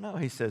said, I don't know.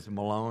 He says,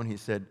 Malone, he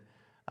said,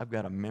 I've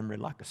got a memory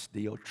like a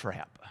steel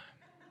trap.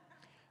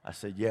 I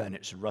said, yeah, and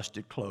it's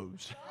rusted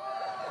clothes.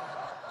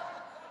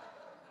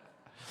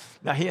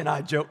 Now, he and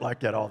I joke like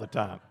that all the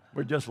time.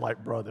 We're just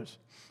like brothers.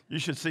 You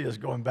should see us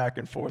going back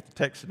and forth,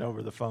 texting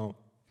over the phone.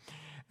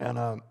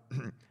 And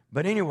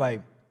but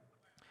anyway,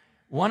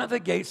 one of the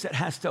gates that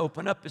has to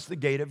open up is the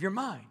gate of your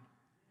mind.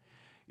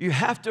 You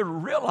have to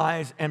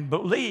realize and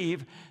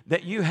believe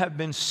that you have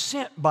been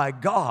sent by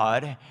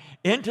God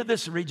into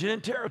this region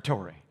and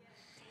territory.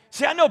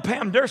 See, I know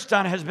Pam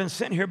Durstein has been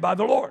sent here by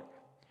the Lord.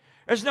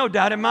 There's no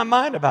doubt in my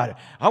mind about it.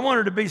 I wanted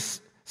her to be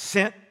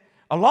sent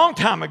a long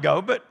time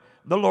ago, but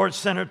the Lord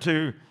sent her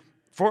to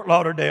Fort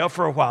Lauderdale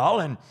for a while,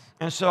 and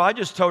so I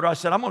just told her, I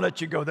said, I'm going to let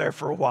you go there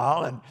for a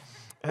while,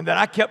 and then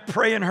I kept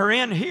praying her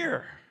in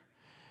here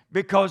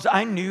because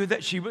I knew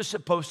that she was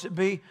supposed to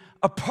be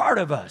a part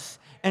of us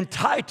and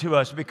tied to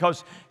us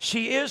because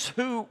she is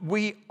who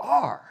we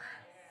are.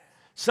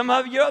 Some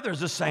of you others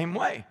the same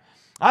way.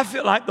 I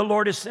feel like the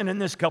Lord is sending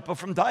this couple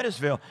from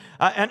Titusville.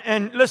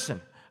 And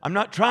listen, I'm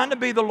not trying to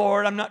be the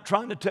Lord. I'm not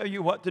trying to tell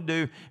you what to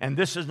do. And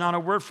this is not a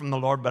word from the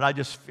Lord, but I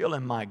just feel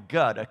in my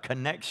gut a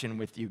connection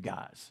with you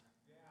guys.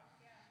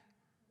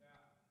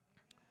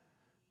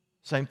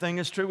 Same thing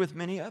is true with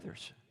many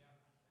others.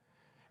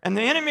 And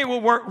the enemy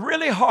will work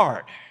really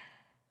hard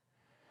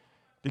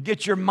to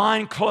get your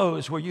mind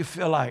closed where you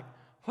feel like,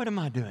 what am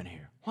I doing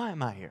here? Why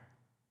am I here?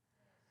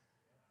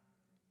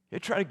 He'll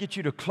try to get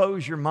you to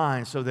close your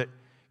mind so that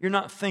you're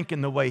not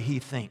thinking the way he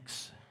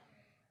thinks.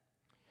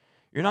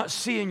 You're not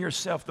seeing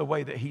yourself the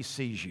way that he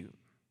sees you.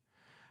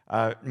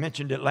 I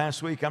mentioned it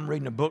last week. I'm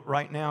reading a book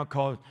right now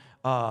called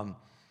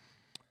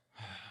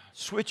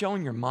Switch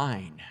on Your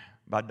Mind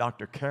by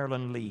Dr.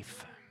 Carolyn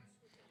Leaf.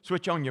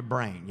 Switch on your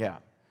brain, yeah.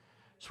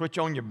 Switch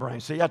on your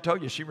brain. See, I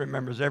told you she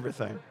remembers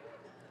everything.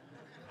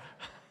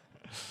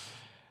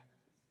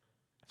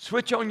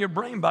 Switch on Your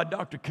Brain by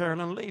Dr.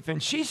 Carolyn Leaf.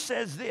 And she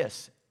says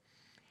this,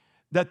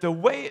 that the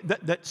way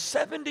that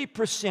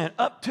 70%,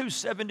 up to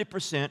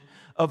 70%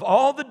 of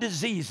all the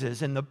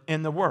diseases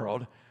in the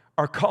world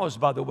are caused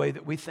by the way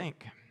that we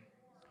think.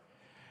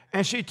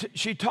 And she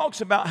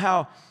talks about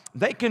how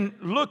they can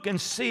look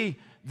and see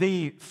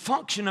the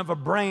function of a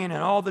brain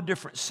and all the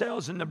different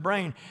cells in the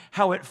brain,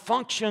 how it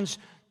functions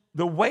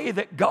the way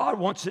that God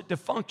wants it to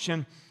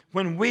function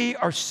when we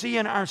are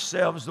seeing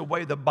ourselves the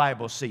way the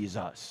Bible sees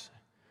us.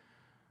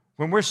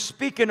 When we're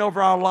speaking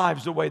over our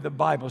lives the way the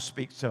Bible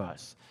speaks to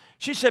us.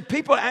 She said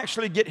people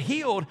actually get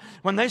healed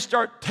when they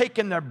start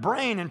taking their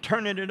brain and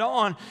turning it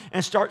on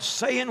and start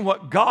saying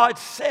what God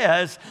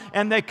says,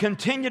 and they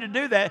continue to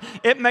do that.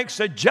 It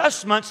makes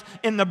adjustments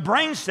in the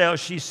brain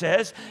cells, she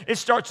says. It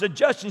starts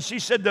adjusting. She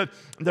said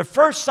the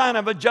first sign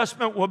of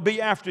adjustment will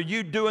be after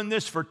you doing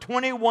this for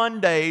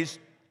 21 days,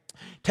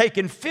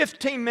 taking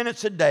 15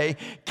 minutes a day,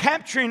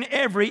 capturing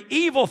every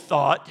evil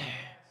thought,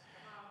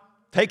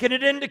 taking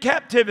it into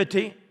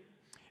captivity,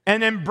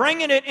 and then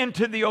bringing it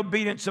into the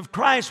obedience of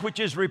Christ,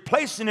 which is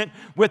replacing it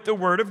with the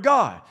Word of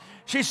God.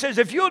 She says,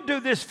 if you'll do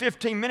this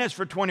 15 minutes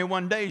for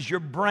 21 days, your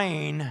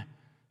brain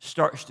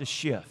starts to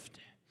shift.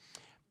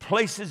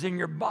 Places in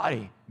your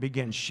body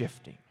begin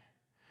shifting.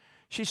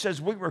 She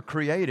says, we were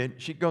created,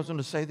 she goes on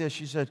to say this,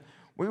 she says,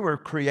 we were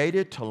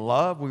created to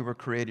love, we were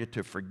created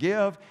to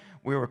forgive,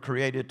 we were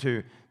created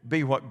to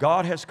be what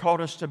God has called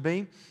us to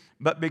be.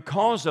 But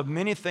because of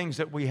many things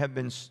that we have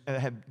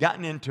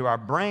gotten into our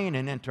brain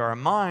and into our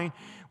mind,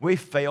 we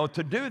fail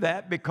to do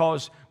that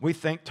because we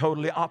think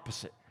totally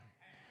opposite.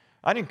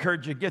 I'd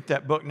encourage you to get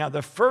that book. Now,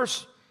 the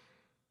first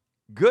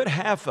good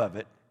half of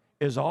it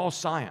is all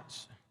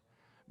science,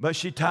 but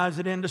she ties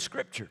it into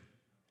Scripture.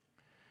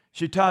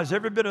 She ties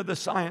every bit of the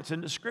science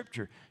into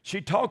Scripture. She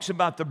talks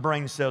about the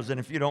brain cells, and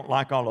if you don't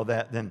like all of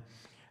that, then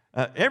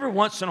every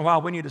once in a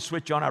while we need to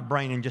switch on our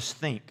brain and just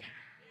think.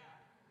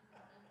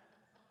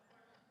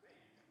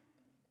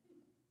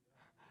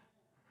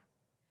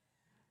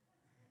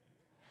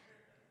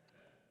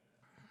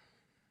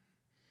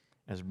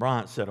 As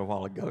Bryant said a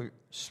while ago,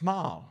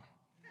 smile.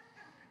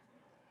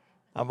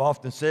 I've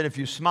often said if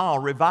you smile,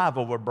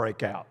 revival will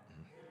break out.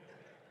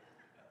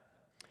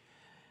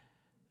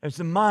 There's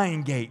the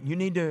mind gate. You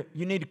need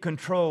to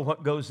control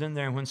what goes in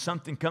there. When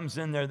something comes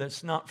in there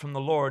that's not from the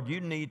Lord, you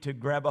need to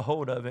grab a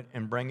hold of it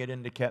and bring it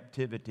into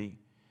captivity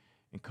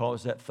and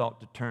cause that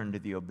thought to turn to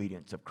the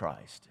obedience of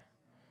Christ.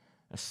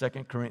 That's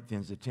 2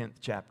 Corinthians, the 10th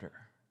chapter.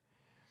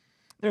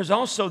 There's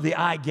also the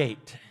eye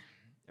gate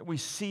that we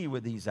see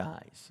with these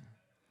eyes.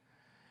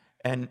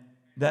 And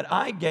that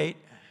eye gate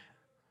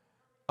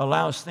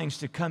allows things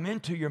to come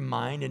into your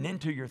mind and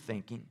into your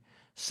thinking.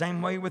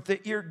 Same way with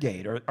the ear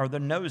gate or the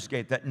nose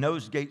gate. That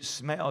nose gate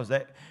smells.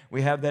 That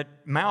we have that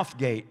mouth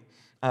gate,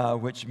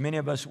 which many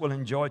of us will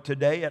enjoy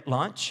today at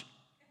lunch.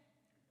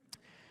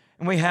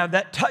 And we have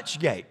that touch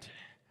gate.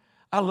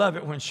 I love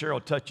it when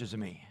Cheryl touches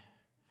me.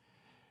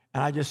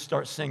 And I just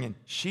start singing,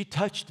 she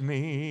touched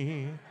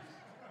me.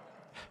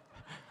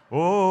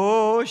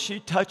 Oh, she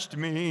touched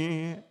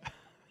me.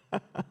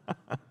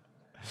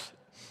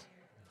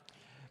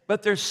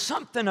 But there's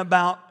something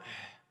about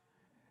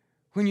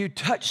when you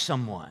touch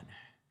someone.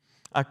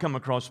 I come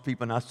across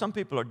people now. Some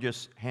people are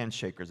just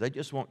handshakers. They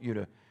just want you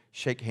to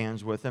shake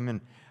hands with them.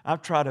 And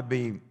I've tried to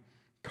be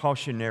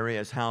cautionary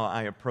as how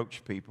I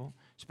approach people,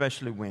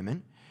 especially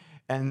women.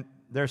 And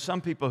there are some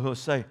people who will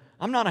say,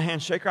 I'm not a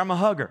handshaker, I'm a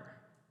hugger.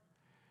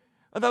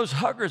 Well, those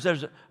huggers,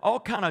 there's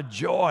all kind of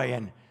joy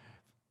and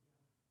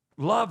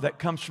love that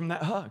comes from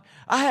that hug.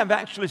 I have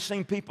actually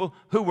seen people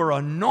who were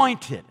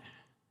anointed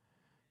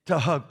to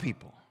hug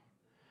people.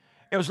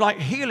 It was like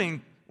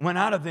healing went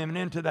out of them and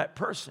into that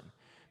person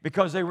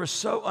because they were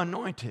so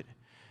anointed.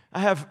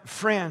 I have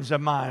friends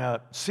of mine.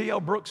 C.L.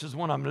 Brooks is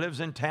one of them, lives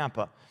in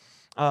Tampa.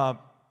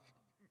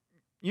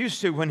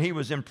 Used to, when he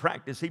was in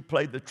practice, he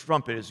played the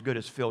trumpet as good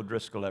as Phil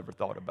Driscoll ever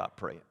thought about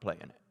playing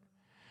it.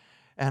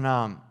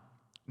 And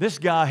this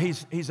guy,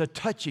 he's a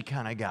touchy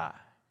kind of guy.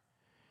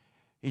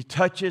 He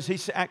touches. He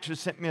actually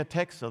sent me a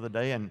text the other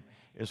day, and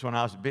it was when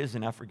I was busy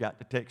and I forgot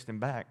to text him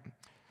back,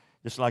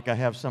 just like I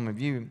have some of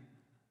you.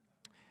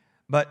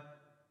 But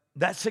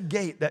that's a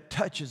gate that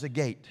touches a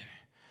gate.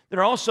 There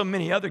are also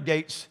many other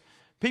gates.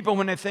 People,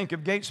 when they think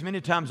of gates,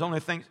 many times only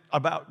think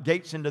about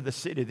gates into the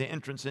city, the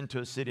entrance into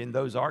a city, and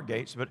those are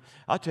gates. But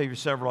I'll tell you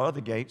several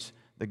other gates.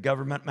 The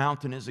government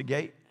mountain is a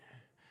gate.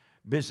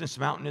 Business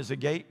mountain is a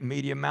gate.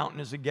 Media mountain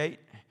is a gate.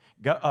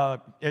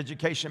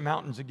 Education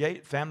mountain is a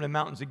gate. Family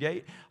mountain is a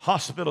gate.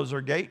 Hospitals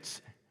are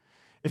gates.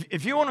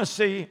 If you want to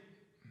see,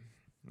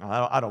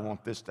 I don't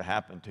want this to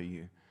happen to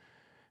you.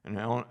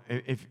 And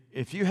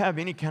if you have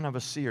any kind of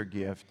a seer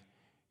gift,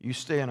 you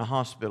stay in a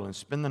hospital and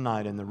spend the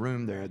night in the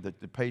room there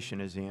that the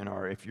patient is in,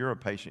 or if you're a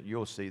patient,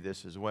 you'll see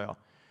this as well,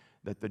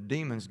 that the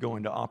demons go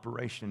into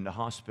operation in the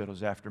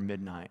hospitals after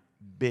midnight.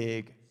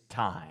 Big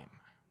time.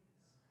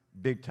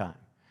 Big time.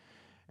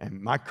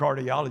 And my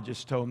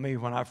cardiologist told me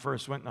when I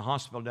first went in the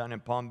hospital down in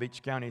Palm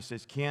Beach County, he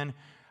says, Ken,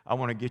 I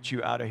want to get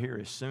you out of here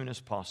as soon as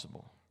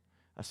possible.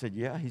 I said,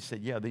 yeah? He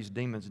said, yeah, these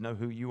demons know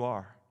who you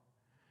are.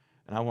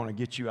 And I want to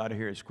get you out of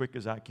here as quick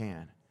as I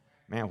can.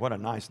 Man, what a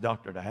nice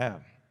doctor to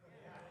have.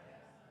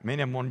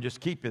 Many of them want to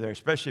just keep you there,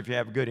 especially if you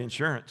have good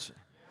insurance.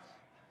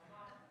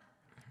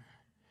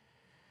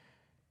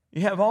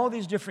 You have all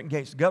these different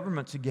gates.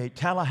 Government's a gate.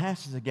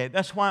 Tallahassee's a gate.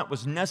 That's why it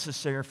was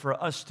necessary for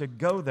us to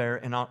go there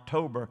in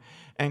October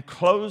and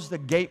close the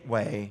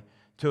gateway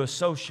to a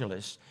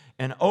socialist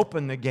and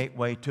open the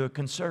gateway to a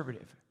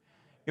conservative.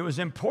 It was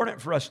important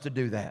for us to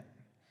do that.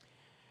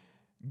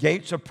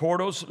 Gates or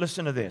portals,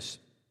 listen to this.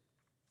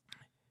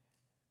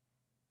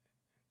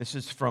 This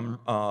is from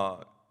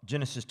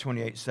Genesis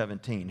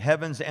 28:17.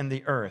 Heavens and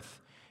the earth.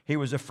 He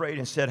was afraid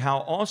and said,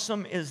 how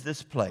awesome is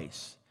this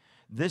place?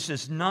 This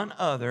is none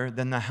other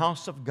than the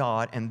house of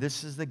God, and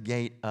this is the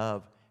gate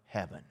of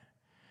heaven.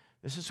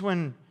 This is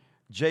when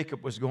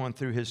Jacob was going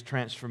through his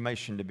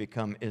transformation to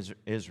become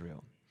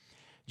Israel.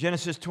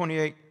 Genesis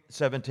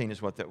 28:17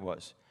 is what that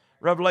was.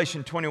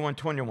 Revelation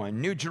 21:21,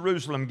 New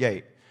Jerusalem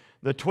gate.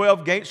 The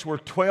 12 gates were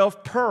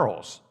 12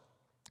 pearls.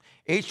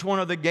 Each one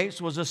of the gates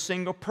was a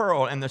single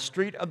pearl, and the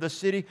street of the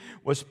city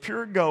was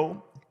pure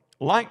gold,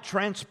 like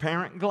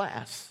transparent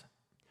glass.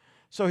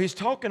 So he's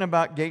talking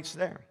about gates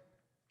there.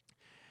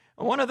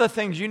 One of the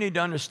things you need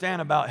to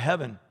understand about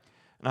heaven,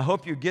 and I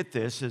hope you get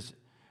this, is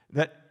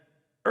that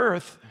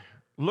earth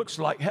looks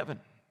like heaven,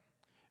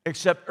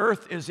 except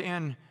earth is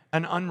in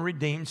an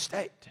unredeemed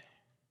state.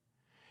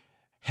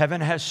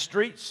 Heaven has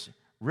streets,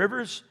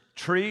 rivers,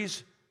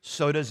 trees,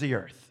 so does the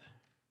earth.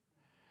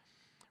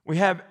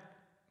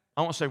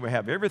 I won't say we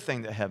have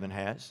everything that heaven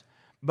has,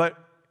 but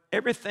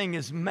everything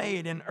is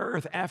made in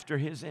earth after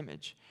his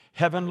image.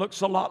 Heaven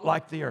looks a lot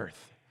like the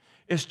earth.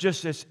 It's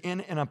just it's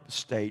in a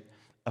state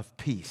of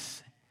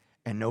peace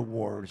and no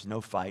wars,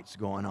 no fights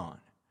going on.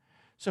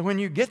 So when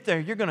you get there,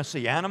 you're going to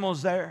see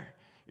animals there.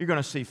 You're going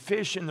to see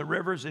fish in the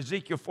rivers.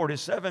 Ezekiel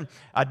 47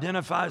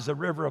 identifies the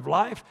river of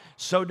life.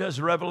 So does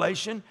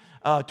Revelation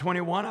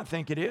 21, I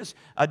think it is,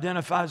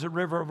 identifies the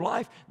river of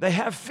life. They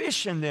have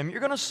fish in them.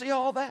 You're going to see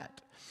all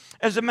that.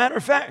 As a matter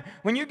of fact,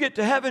 when you get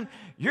to heaven,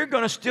 you're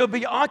going to still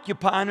be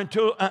occupying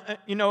until,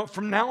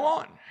 from now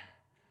on.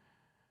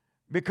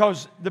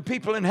 Because the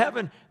people in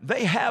heaven,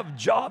 they have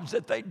jobs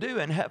that they do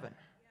in heaven.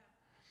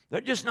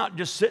 They're just not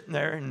just sitting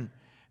there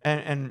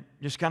and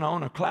just kind of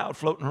on a cloud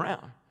floating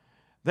around.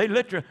 They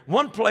literally,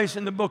 one place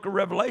in the book of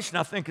Revelation,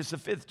 I think it's the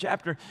 5th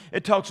chapter,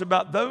 it talks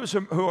about those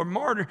who are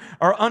martyred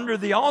are under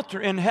the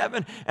altar in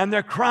heaven, and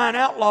they're crying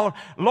out,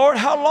 Lord,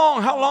 how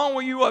long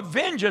will you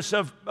avenge us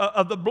of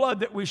the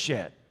blood that we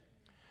shed?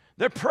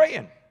 They're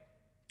praying.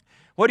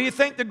 What do you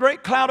think the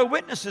great cloud of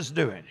witnesses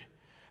doing?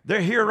 They're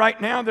here right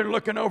now. They're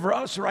looking over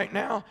us right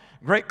now.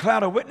 Great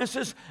cloud of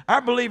witnesses. I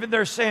believe that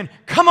they're saying,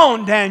 come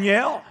on,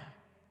 Danielle.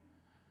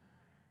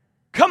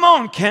 Come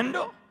on,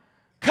 Kendall.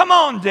 Come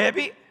on,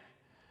 Debbie.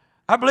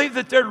 I believe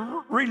that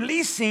they're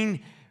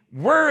releasing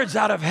words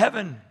out of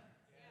heaven.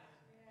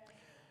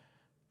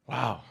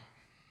 Wow.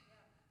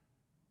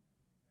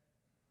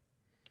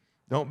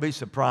 Don't be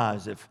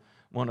surprised if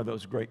one of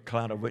those great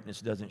cloud of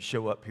witnesses doesn't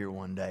show up here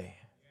one day.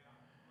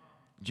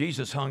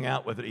 Jesus hung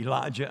out with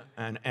Elijah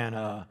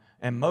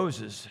and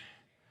Moses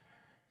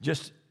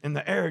just in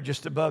the air,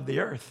 just above the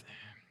earth.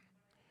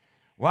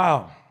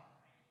 Wow.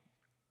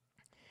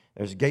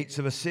 There's gates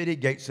of a city,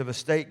 gates of a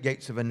state,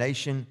 gates of a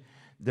nation.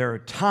 There are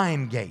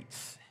time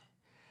gates,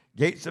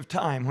 gates of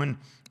time.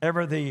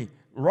 Whenever the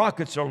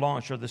rockets are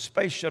launched or the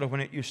space shuttle,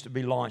 when it used to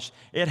be launched,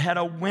 it had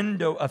a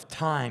window of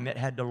time it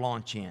had to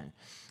launch in.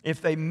 If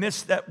they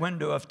missed that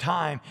window of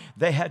time,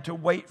 they had to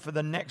wait for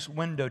the next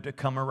window to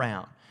come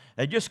around.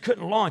 They just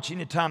couldn't launch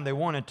anytime they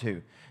wanted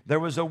to. There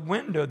was a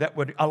window that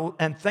would,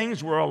 and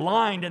things were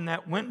aligned in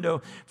that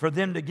window for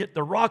them to get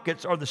the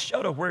rockets or the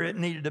shuttle where it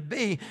needed to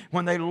be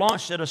when they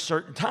launched at a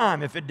certain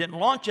time. If it didn't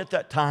launch at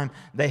that time,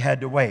 they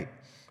had to wait.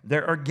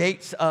 There are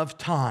gates of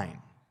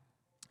time.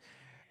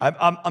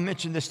 I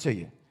mentioned this to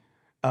you.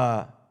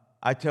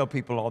 I tell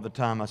people all the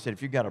time, I said,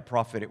 if you got a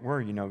prophetic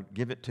word,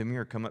 give it to me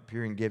or come up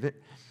here and give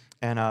it.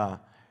 And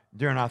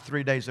during our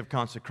 3 days of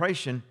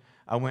consecration,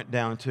 I went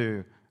down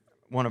to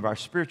one of our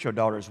spiritual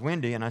daughters,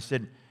 Wendy, and I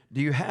said,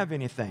 do you have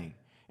anything?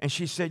 And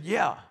she said,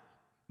 yeah,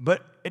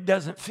 but it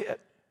doesn't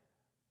fit.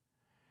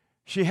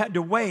 She had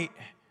to wait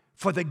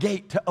for the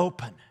gate to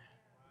open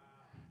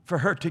for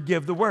her to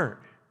give the word.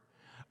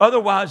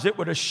 Otherwise, it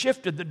would have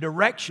shifted the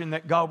direction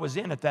that God was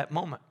in at that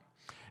moment.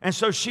 And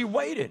so she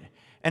waited.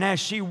 And as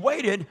she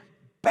waited,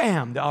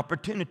 bam, the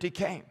opportunity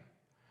came.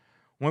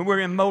 When we were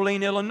in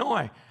Moline,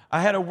 Illinois,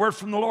 I had a word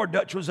from the Lord.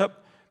 Dutch was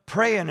up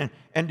praying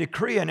and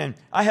decreeing, and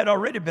I had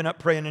already been up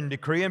praying and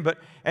decreeing, but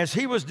as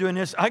he was doing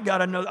this, I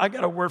got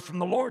a word from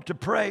the Lord to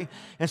pray.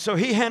 And so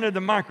he handed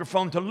the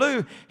microphone to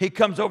Lou. He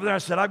comes over there. I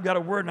said, I've got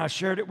a word, and I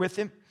shared it with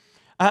him.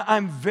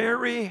 I'm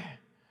very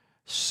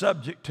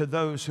subject to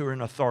those who are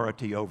in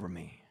authority over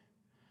me.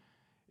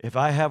 If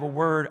I have a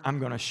word, I'm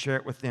going to share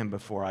it with them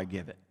before I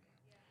give it.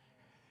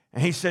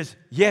 And he says,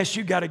 yes,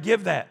 you got to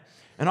give that.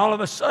 And all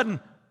of a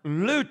sudden,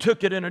 Lou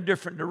took it in a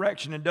different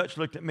direction, and Dutch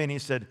looked at me and he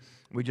said,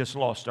 we just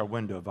lost our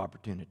window of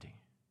opportunity.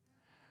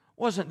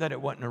 Wasn't that it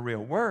wasn't a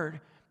real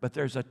word, but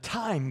there's a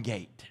time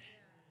gate.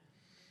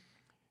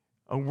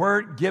 A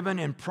word given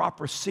in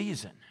proper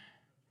season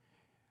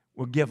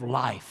will give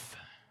life.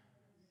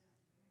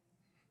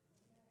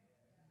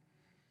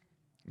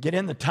 Get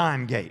in the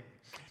time gate.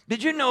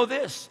 Did you know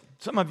this?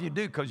 Some of you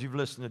do because you've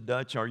listened to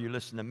Dutch or you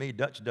listen to me.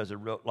 Dutch does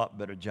a lot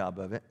better job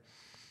of it.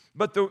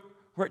 But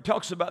where it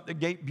talks about the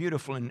gate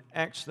beautiful in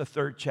Acts, the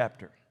 3rd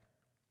chapter.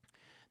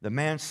 The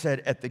man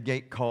sat at the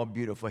gate called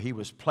Beautiful. He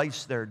was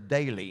placed there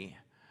daily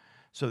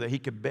so that he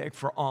could beg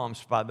for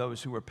alms by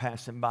those who were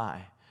passing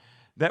by.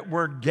 That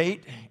word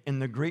gate in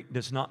the Greek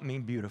does not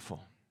mean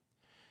beautiful.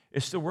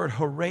 It's the word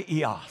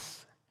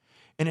horeios,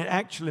 and it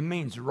actually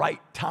means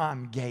right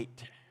time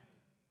gate.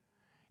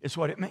 It's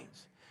what it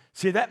means.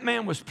 See, that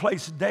man was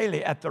placed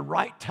daily at the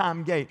right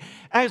time gate.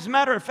 As a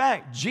matter of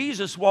fact,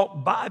 Jesus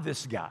walked by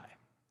this guy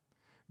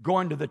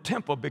going to the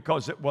temple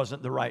because it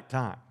wasn't the right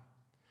time.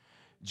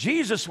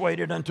 Jesus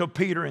waited until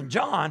Peter and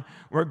John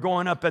were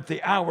going up at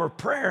the hour of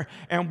prayer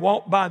and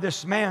walked by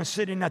this man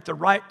sitting at the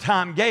right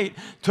time gate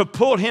to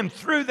pull him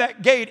through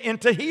that gate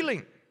into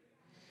healing.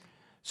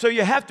 So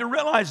you have to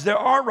realize there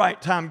are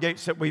right time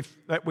gates that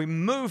we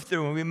move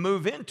through and we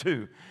move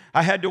into.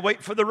 I had to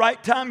wait for the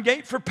right time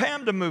gate for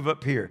Pam to move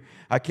up here.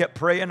 I kept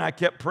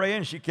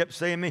praying. She kept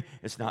saying to me,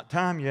 it's not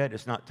time yet,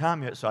 it's not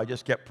time yet. So I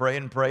just kept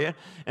praying.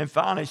 And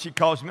finally she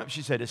calls me up.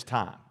 She said, it's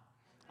time.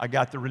 I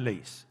got the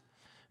release.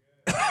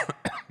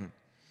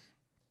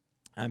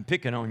 I'm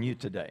picking on you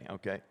today,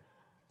 okay?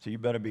 So you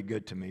better be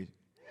good to me.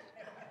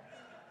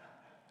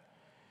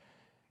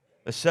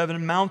 The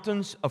 7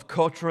 mountains of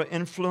cultural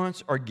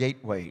influence are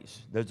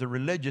gateways. There's a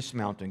religious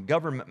mountain,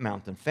 government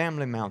mountain,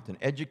 family mountain,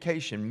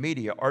 education,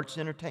 media, arts,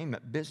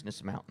 entertainment,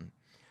 business mountain.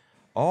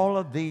 All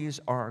of these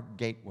are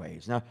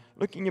gateways. Now,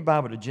 look in your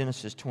Bible to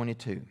Genesis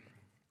 22.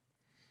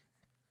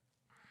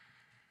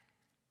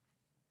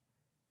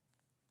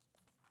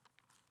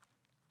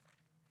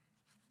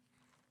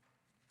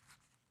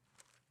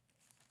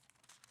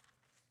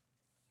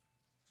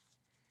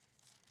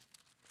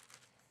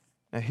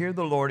 Now here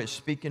the Lord is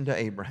speaking to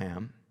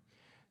Abraham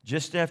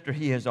just after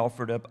he has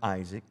offered up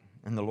Isaac,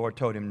 and the Lord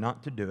told him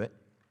not to do it.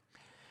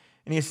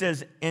 And he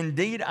says,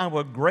 indeed, I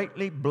will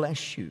greatly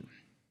bless you,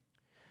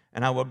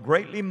 and I will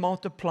greatly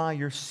multiply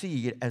your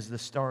seed as the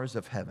stars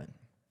of heaven,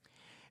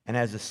 and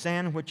as the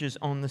sand which is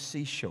on the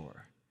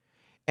seashore.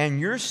 And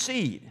your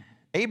seed,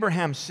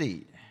 Abraham's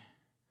seed,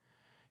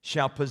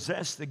 shall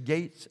possess the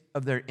gates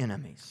of their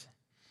enemies.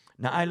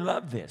 Now I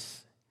love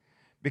this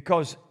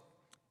because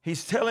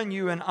he's telling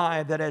you and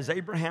I that as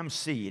Abraham's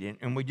seed,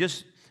 and we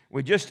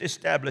just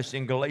established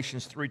in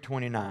Galatians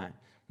 3:29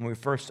 when we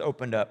first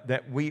opened up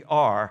that we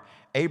are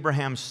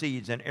Abraham's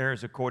seeds and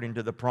heirs according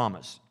to the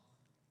promise.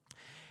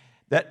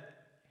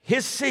 That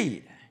his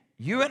seed,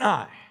 you and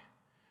I,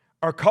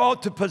 are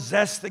called to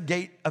possess the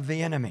gate of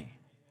the enemy,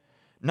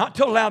 not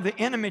to allow the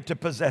enemy to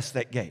possess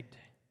that gate.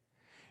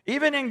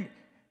 Even in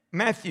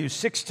Matthew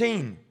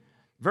 16,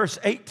 verse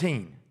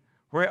 18,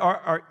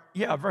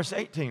 verse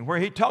 18, where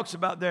he talks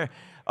about there,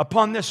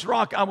 upon this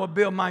rock I will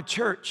build my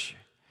church,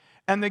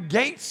 and the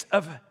gates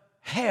of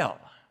hell,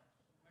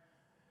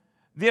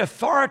 the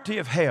authority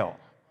of hell,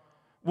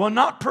 will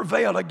not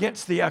prevail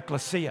against the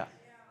ecclesia.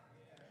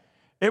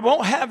 It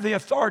won't have the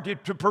authority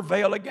to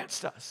prevail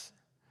against us.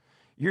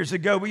 Years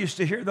ago, we used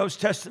to hear those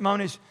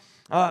testimonies.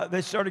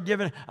 They started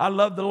giving, I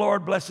love the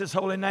Lord, bless his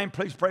holy name.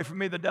 Please pray for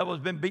me. The devil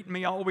has been beating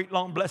me all week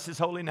long. Bless his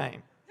holy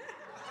name.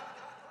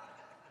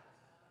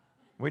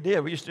 We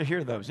did. We used to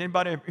hear those.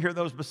 Anybody hear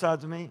those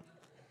besides me?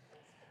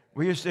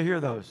 We used to hear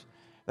those.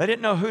 They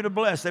didn't know who to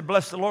bless. They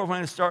blessed the Lord when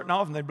they're starting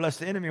off, and they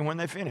blessed the enemy when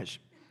they finish.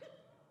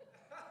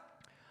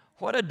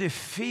 What a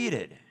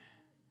defeated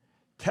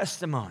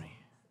testimony.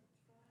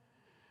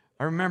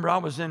 I remember I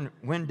was in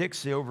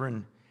Winn-Dixie over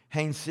in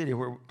Haines City,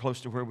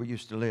 close to where we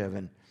used to live,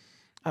 and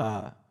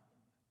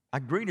I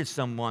greeted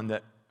someone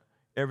that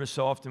every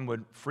so often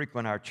would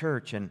frequent our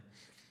church, and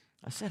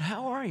I said,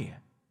 how are you?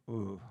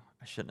 Ooh,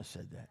 I shouldn't have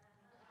said that.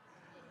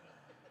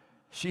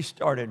 She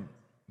started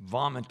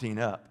vomiting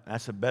up.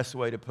 That's the best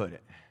way to put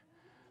it.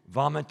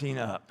 Vomiting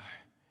up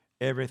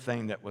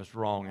everything that was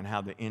wrong and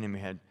how the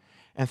enemy had.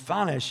 And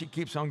finally, as she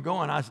keeps on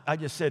going, I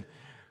just said,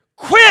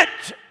 quit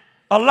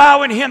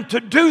allowing him to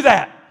do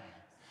that.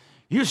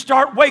 You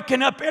start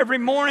waking up every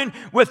morning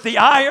with the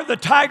eye of the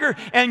tiger,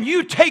 and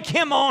you take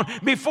him on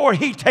before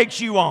he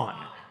takes you on.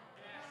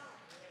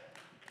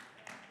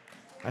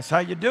 That's how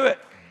you do it.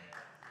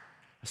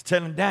 I was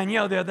telling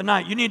Danielle the other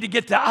night, you need to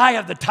get the eye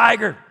of the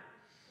tiger.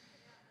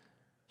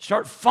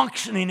 Start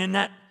functioning in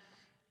that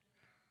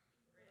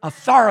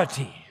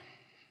authority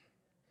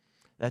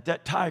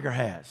that tiger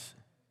has.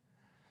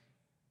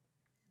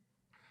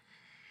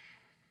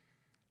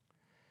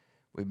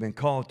 We've been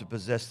called to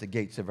possess the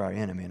gates of our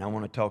enemy, and I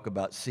want to talk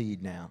about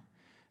seed now.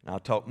 And I'll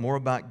talk more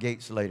about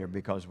gates later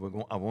because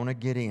I want to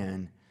get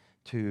in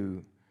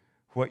to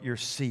what your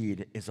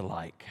seed is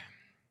like.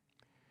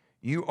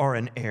 You are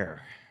an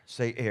heir.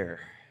 Say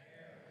heir.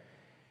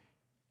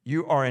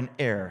 You are an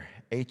heir,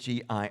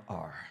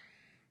 H-E-I-R.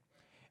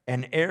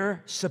 An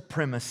heir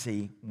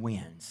supremacy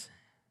wins.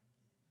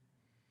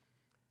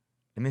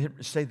 Let me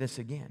say this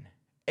again.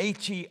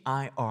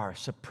 H-E-I-R,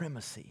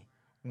 supremacy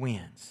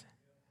wins.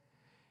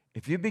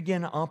 If you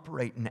begin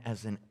operating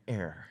as an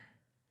heir,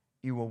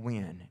 you will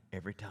win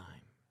every time.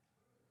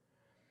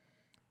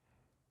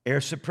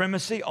 Heir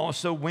supremacy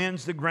also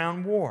wins the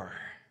ground war.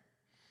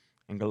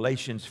 In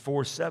Galatians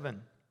 4:7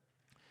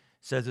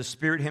 says, the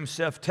Spirit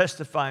himself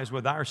testifies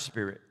with our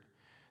spirit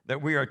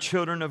that we are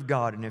children of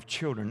God, and if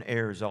children,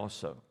 heirs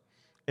also.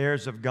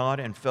 Heirs of God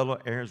and fellow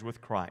heirs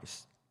with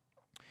Christ.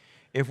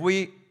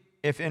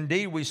 If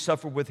indeed we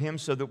suffer with him,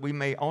 so that we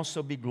may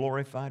also be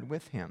glorified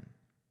with him.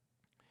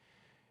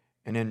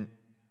 And then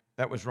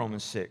that was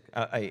Romans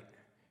 8.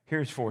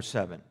 Here's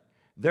 4:7.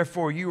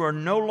 Therefore you are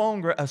no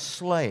longer a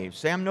slave.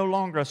 Say, I'm no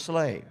longer a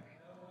slave,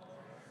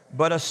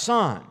 but a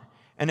son.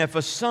 And if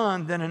a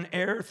son, then an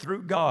heir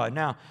through God.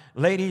 Now,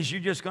 ladies, you're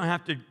just going to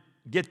have to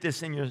get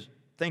this in your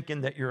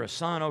thinking that you're a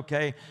son,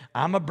 okay?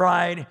 I'm a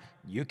bride.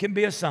 You can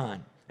be a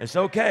son. It's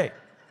okay.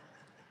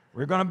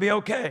 We're going to be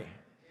okay.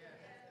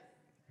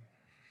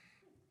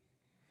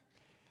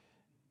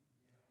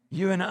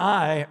 You and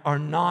I are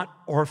not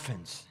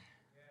orphans.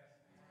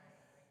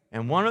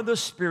 And one of the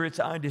spirits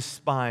I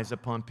despise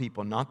upon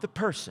people, not the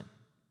person,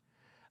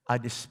 I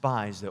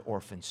despise the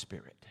orphan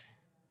spirit.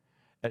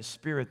 That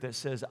spirit that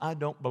says, I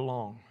don't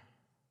belong.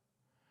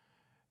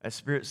 That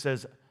spirit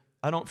says,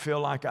 I don't feel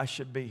like I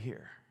should be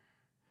here.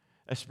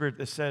 That spirit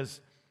that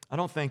says, I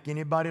don't think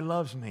anybody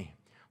loves me.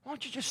 Why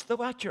don't you just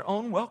throw out your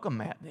own welcome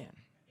mat then?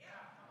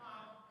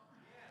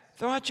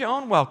 Throw out your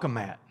own welcome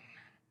mat.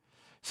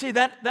 See,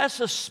 that's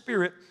a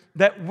spirit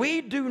that we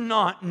do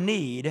not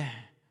need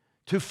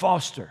to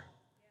foster.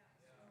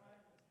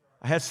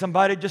 I had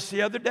somebody just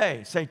the other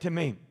day say to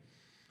me,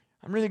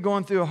 I'm really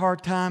going through a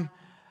hard time.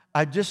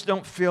 I just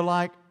don't feel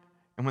like,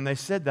 and when they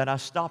said that, I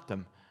stopped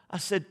them. I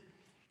said,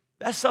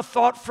 that's a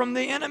thought from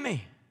the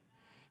enemy.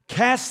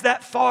 Cast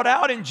that thought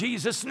out in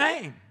Jesus'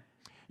 name.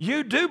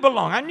 You do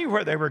belong. I knew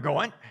where they were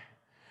going.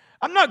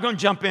 I'm not going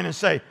to jump in and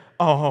say,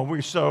 oh,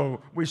 we so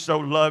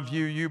love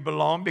you, you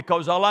belong,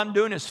 because all I'm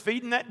doing is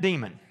feeding that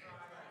demon.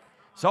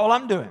 That's all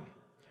I'm doing.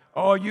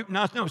 Oh,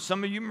 no,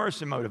 some of you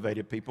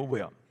mercy-motivated people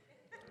will.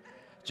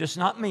 Just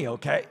not me,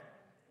 okay?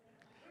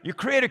 You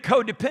create a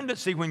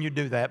codependency when you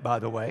do that, by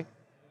the way.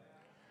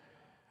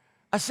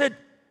 I said,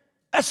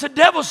 that's the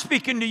devil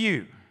speaking to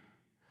you.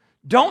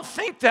 Don't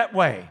think that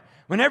way.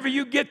 Whenever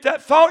you get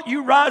that thought,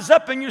 you rise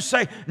up and you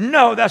say,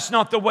 no, that's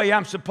not the way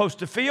I'm supposed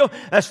to feel.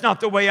 That's not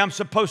the way I'm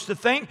supposed to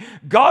think.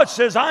 God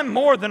says I'm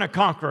more than a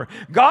conqueror.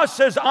 God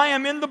says I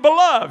am in the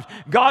beloved.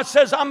 God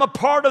says I'm a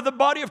part of the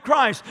body of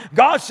Christ.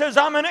 God says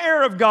I'm an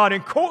heir of God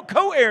and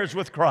co-heirs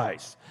with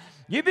Christ.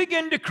 You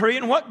begin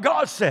decreeing what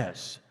God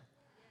says.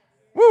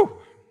 Woo!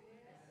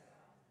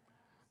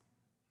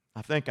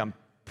 I think I'm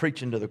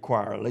preaching to the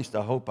choir. At least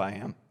I hope I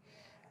am.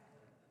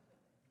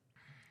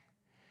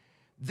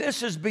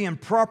 This is being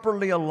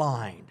properly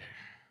aligned.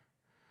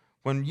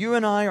 When you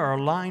and I are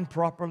aligned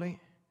properly,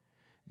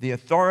 the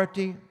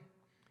authority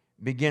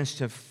begins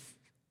to,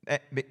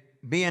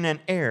 being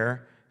an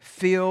heir,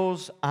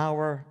 fills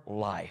our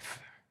life.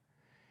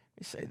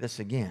 Let me say this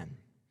again.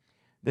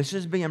 This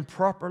is being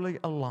properly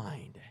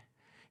aligned.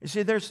 You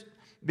see,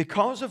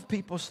 because of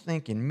people's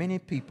thinking, many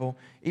people,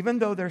 even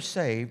though they're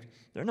saved,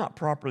 they're not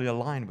properly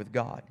aligned with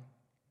God.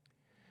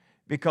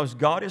 Because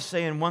God is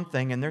saying one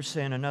thing and they're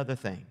saying another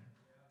thing.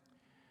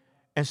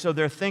 And so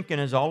their thinking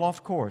is all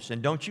off course.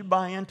 And don't you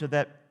buy into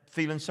that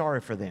feeling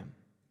sorry for them.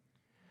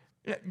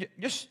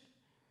 Just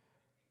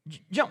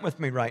jump with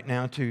me right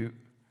now to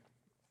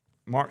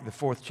Mark, the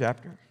 4th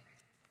chapter.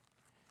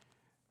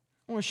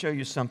 I want to show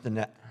you something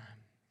that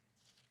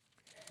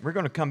we're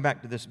going to come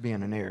back to this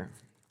being an heir.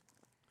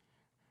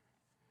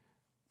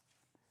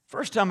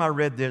 First time I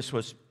read this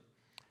was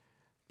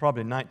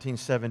probably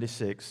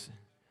 1976.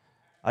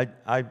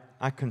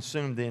 I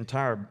consumed the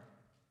entire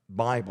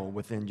Bible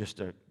within just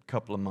a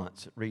couple of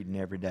months, reading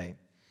every day.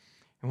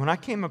 And when I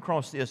came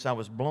across this, I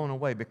was blown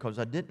away because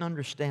I didn't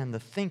understand the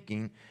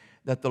thinking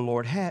that the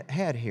Lord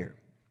had here.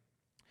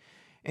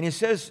 And he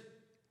says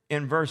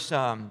in verse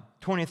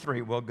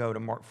 23, we'll go to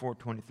Mark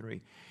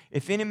 4:23.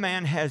 If any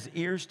man has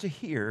ears to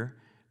hear,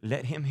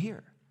 let him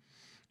hear.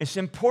 It's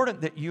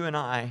important that you and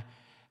I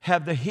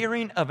have the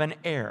hearing of an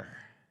heir,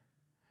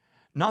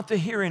 not the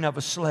hearing of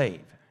a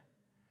slave.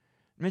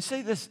 Let me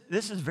say this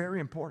is very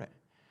important,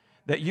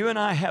 that you and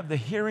I have the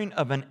hearing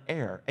of an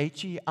heir,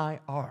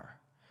 H-E-I-R,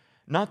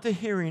 not the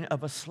hearing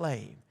of a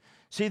slave.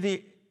 See,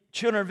 the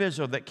children of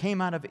Israel that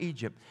came out of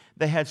Egypt,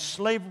 they had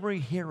slavery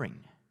hearing.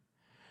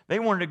 They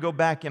wanted to go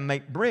back and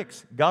make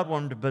bricks. God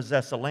wanted to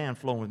possess a land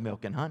flowing with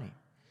milk and honey.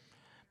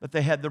 But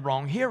they had the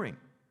wrong hearing.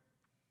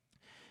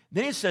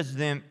 Then he says to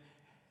them,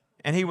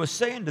 and he was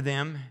saying to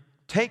them,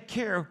 take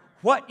care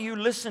what you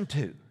listen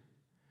to.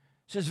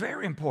 This is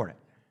very important.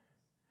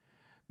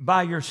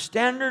 By your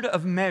standard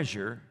of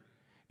measure,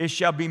 it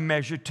shall be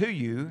measured to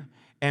you,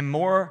 and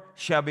more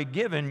shall be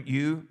given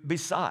you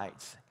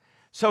besides.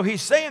 So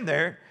he's saying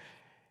there,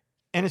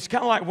 and it's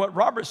kind of like what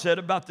Robert said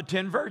about the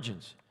 10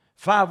 virgins.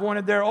 5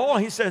 wanted their oil.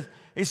 He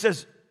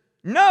says,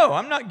 no,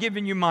 I'm not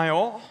giving you my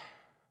oil.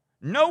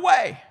 No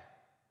way.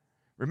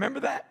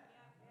 Remember that?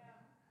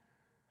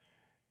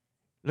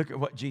 Look at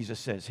what Jesus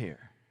says here.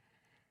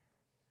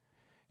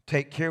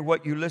 Take care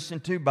what you listen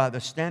to. By the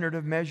standard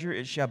of measure,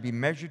 it shall be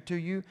measured to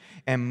you,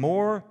 and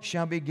more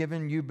shall be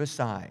given you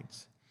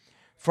besides.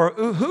 For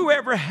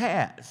whoever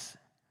has,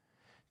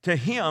 to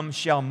him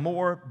shall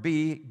more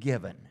be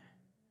given.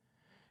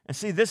 And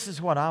see, this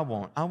is what I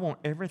want. I want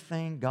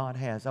everything God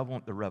has. I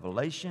want the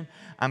revelation.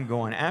 I'm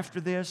going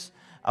after this.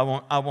 I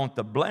want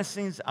the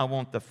blessings. I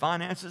want the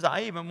finances.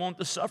 I even want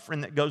the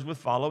suffering that goes with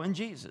following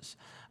Jesus.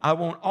 I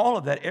want all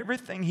of that,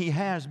 everything he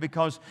has,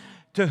 because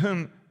to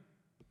whom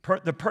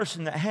the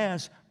person that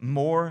has,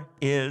 more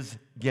is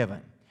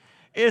given.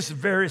 It's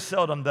very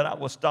seldom that I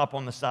will stop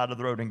on the side of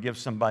the road and give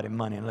somebody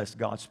money unless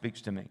God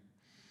speaks to me.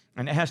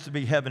 And it has to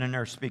be heaven and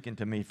earth speaking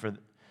to me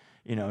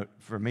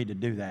for me to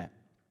do that.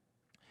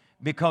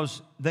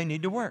 Because they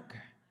need to work.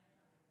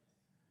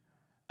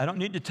 I don't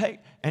need to take,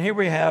 and here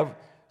we have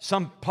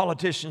some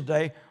politicians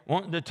today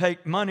wanting to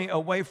take money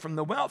away from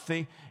the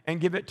wealthy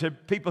and give it to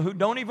people who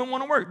don't even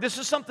want to work. This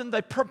is something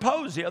they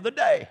proposed the other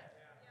day.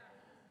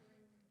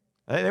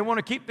 They want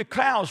to keep the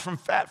cows from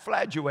fat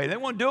flagellating. They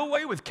want to do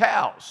away with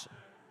cows.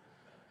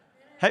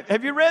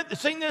 Have you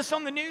seen this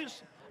on the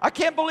news? I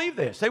can't believe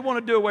this. They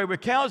want to do away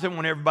with cows. They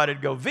want everybody to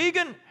go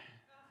vegan.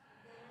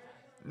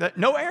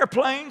 No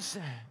airplanes.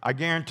 I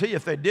guarantee you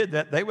if they did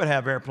that, they would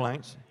have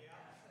airplanes.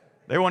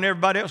 They want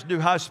everybody else to do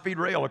high-speed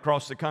rail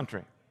across the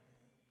country.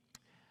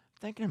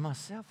 Thinking to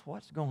myself,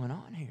 what's going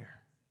on here?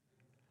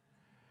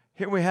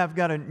 Here we have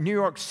got a New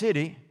York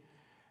City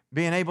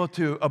being able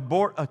to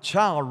abort a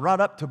child right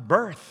up to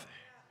birth.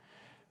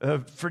 A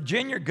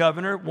Virginia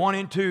governor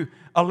wanting to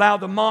allow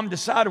the mom to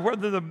decide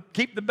whether to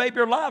keep the baby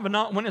alive or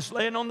not when it's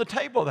laying on the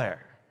table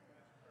there.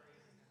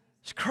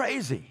 It's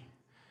crazy.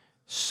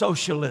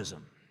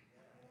 Socialism.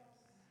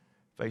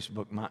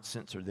 Facebook might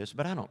censor this,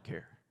 but I don't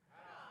care.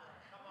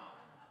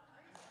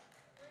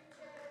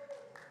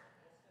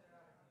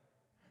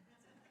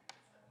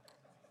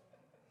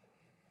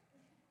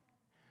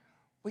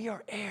 We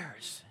are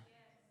heirs.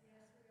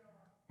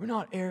 We're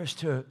not heirs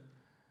to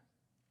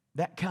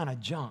that kind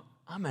of junk.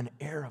 I'm an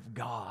heir of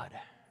God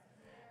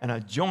and a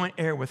joint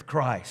heir with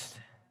Christ.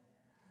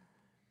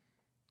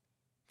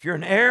 If you're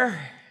an heir,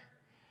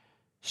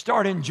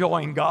 start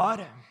enjoying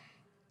God.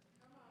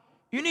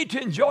 You need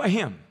to enjoy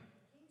Him.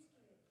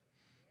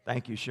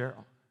 Thank you,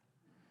 Cheryl.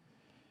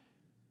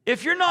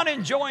 If you're not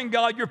enjoying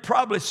God, you're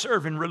probably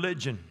serving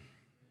religion.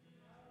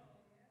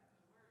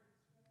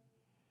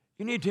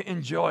 You need to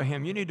enjoy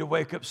Him. You need to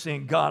wake up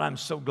saying, God, I'm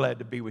so glad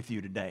to be with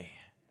you today.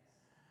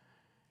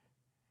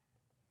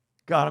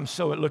 God, I'm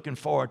so looking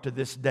forward to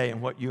this day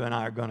and what you and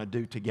I are going to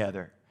do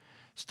together.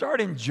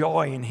 Start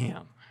enjoying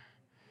Him.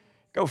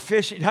 Go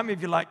fishing. How many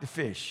of you like to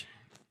fish?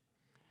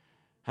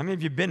 How many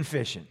of you been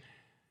fishing?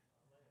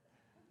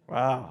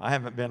 Wow, I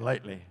haven't been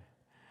lately.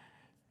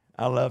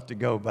 I love to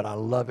go, but I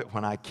love it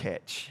when I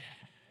catch.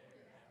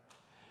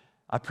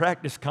 I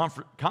practice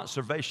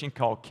conservation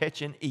called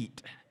catch and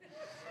eat.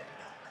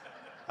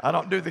 I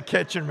don't do the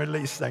catch and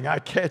release thing. I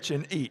catch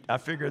and eat. I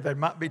figure there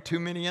might be too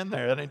many in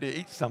there. I need to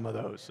eat some of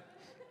those.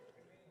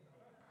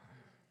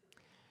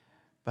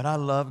 But I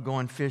love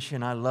going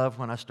fishing. I love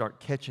when I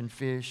start catching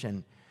fish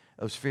and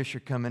those fish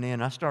are coming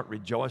in. I start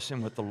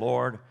rejoicing with the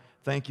Lord.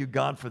 Thank you,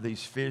 God, for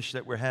these fish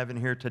that we're having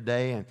here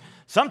today. And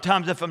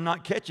sometimes if I'm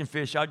not catching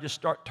fish, I'll just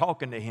start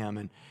talking to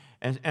Him,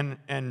 and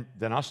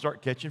then I'll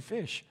start catching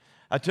fish.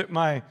 I took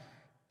my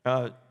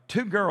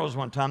 2 girls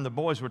one time. The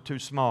boys were too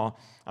small.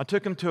 I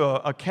took them to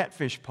a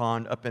catfish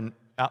pond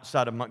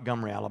outside of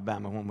Montgomery,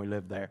 Alabama when we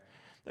lived there.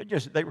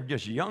 They were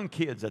just young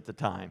kids at the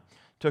time.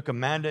 Took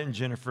Amanda and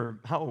Jennifer.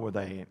 How old were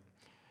they?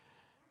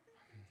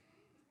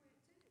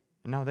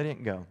 No, they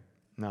didn't go.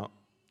 No,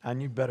 I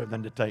knew better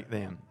than to take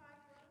them.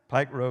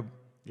 Pike Road,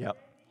 yep.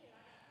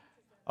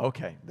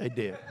 Okay, they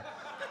did.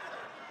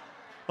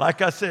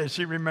 Like I said,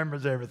 she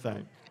remembers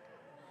everything.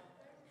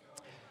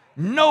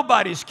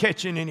 Nobody's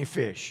catching any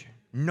fish.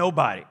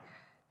 Nobody.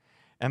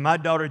 And my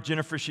daughter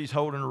Jennifer, she's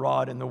holding a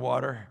rod in the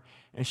water,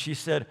 and she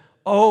said,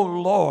 "Oh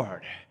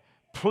Lord,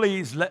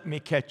 please let me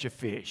catch a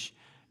fish.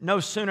 No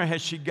sooner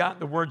had she gotten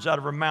the words out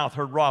of her mouth,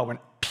 her rod went,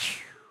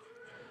 pew,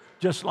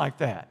 just like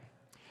that.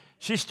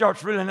 She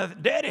starts reeling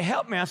out, Daddy,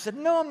 help me. I said,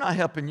 no, I'm not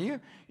helping you.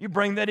 You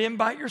bring that in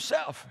by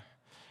yourself.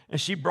 And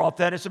she brought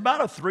that. It's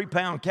about a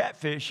 3-pound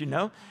catfish, you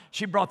know.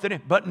 She brought that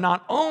in. But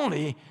not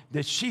only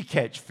did she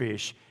catch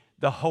fish,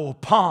 the whole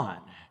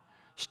pond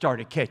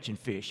started catching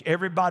fish.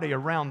 Everybody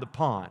around the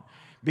pond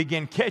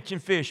began catching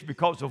fish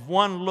because of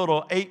one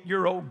little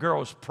 8-year-old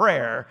girl's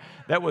prayer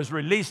that was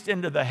released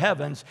into the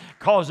heavens,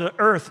 caused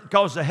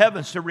the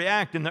heavens to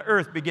react, and the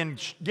earth began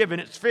giving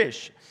its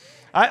fish.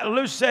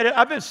 Lou said it,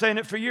 I've been saying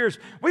it for years.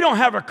 We don't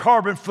have a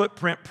carbon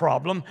footprint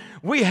problem.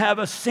 We have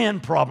a sin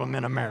problem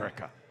in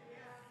America.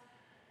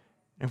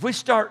 If we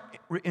start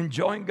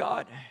enjoying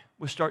God,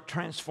 we'll start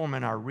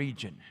transforming our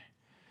region.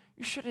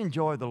 You should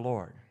enjoy the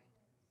Lord.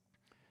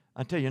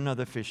 I'll tell you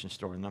another fishing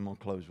story, and I'm going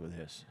to close with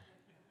this.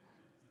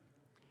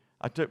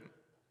 I took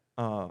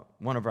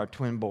one of our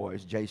twin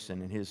boys,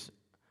 Jason, and his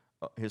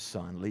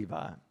son,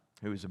 Levi,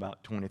 who is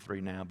about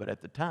 23 now, but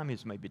at the time he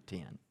was maybe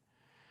 10.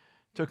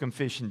 Took him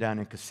fishing down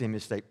in Kissimmee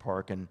State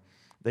Park, and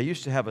they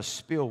used to have a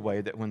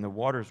spillway that when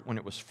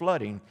it was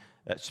flooding,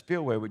 that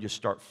spillway would just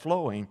start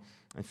flowing,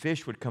 and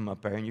fish would come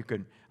up there,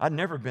 and I'd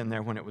never been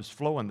there when it was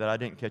flowing that I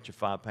didn't catch a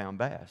 5-pound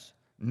bass.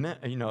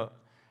 You know,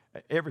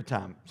 every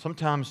time,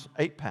 sometimes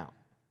 8-pound.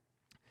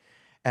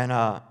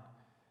 And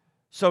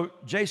so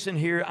Jason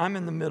here, I'm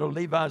in the middle,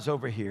 Levi's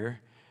over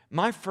here.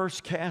 My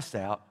first cast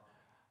out,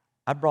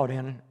 I brought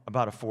in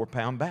about a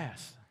 4-pound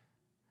bass.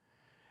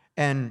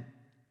 And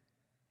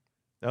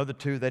the other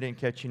two, they didn't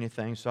catch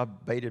anything, so I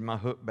baited my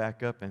hook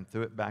back up and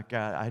threw it back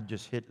out. I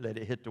just let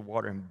it hit the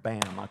water, and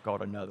bam, I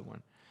caught another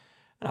one.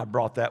 And I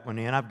brought that one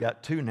in. I've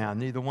got 2 now.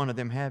 Neither one of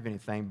them have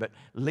anything, but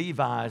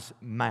Levi's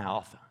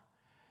mouth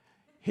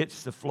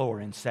hits the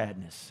floor in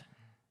sadness,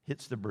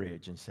 hits the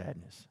bridge in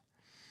sadness.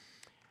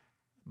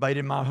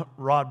 Baited my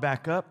rod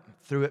back up,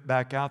 threw it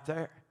back out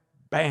there.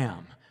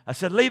 Bam. I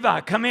said,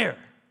 Levi, come here.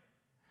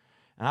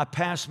 And I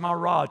passed my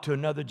rod to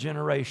another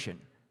generation.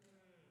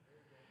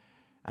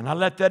 And I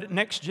let that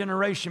next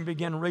generation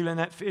begin reeling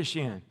that fish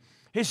in.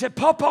 He said,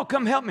 Pawpaw,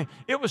 come help me.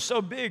 It was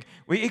so big,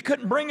 he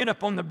couldn't bring it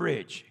up on the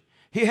bridge.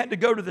 He had to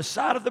go to the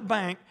side of the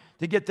bank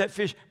to get that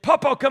fish.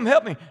 Pawpaw, come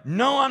help me.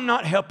 No, I'm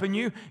not helping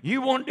you.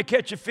 You wanted to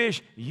catch a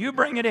fish. You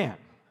bring it in.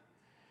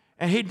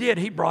 And he did.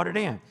 He brought it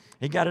in.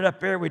 He got it up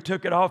there. We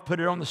took it off, put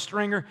it on the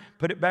stringer,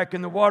 put it back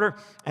in the water,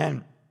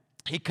 and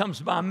he comes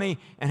by me,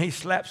 and he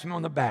slaps me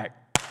on the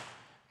back.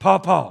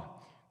 Pawpaw,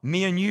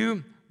 me and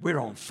you, we're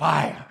on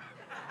fire.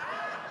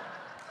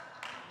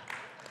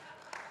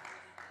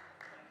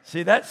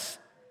 See, that's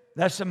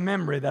a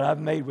memory that I've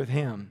made with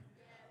him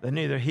that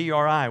neither he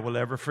or I will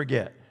ever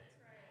forget.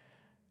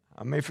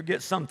 I may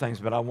forget some things,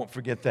 but I won't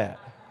forget that.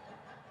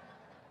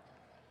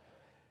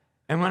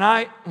 And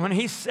when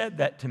he said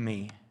that to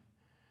me,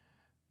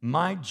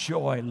 my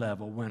joy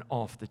level went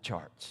off the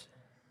charts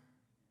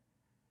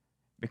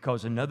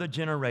because another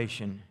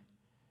generation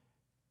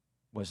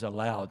was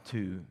allowed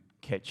to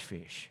catch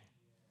fish.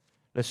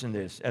 Listen to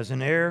this. As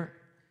an heir,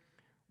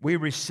 we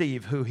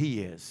receive who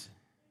he is,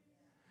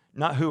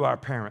 not who our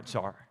parents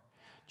are.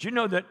 Do you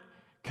know that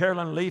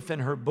Carolyn Leaf in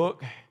her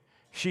book,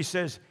 she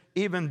says,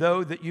 even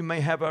though that you may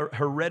have a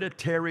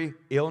hereditary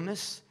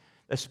illness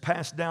that's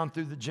passed down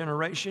through the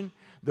generation,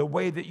 the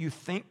way that you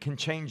think can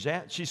change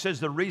that. She says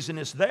the reason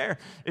it's there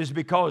is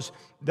because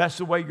that's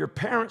the way your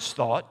parents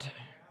thought,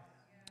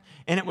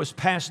 and it was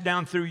passed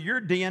down through your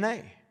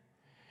DNA.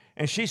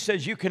 And she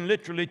says you can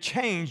literally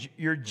change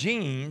your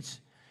genes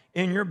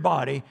in your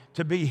body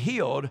to be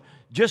healed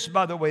just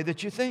by the way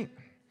that you think.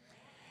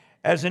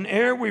 As an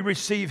heir, we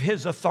receive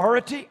his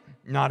authority,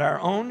 not our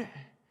own.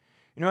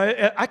 You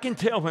know, I can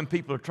tell when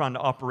people are trying to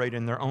operate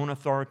in their own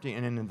authority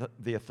and in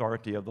the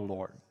authority of the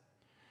Lord.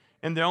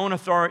 And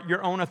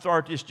your own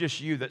authority is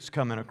just you that's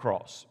coming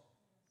across.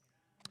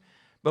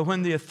 But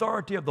when the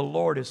authority of the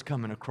Lord is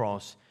coming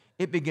across,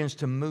 it begins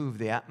to move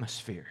the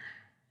atmosphere.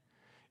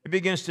 It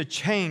begins to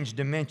change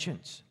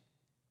dimensions.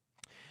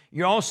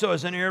 You also,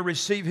 as an heir,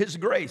 receive his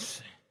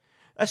grace.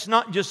 That's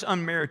not just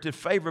unmerited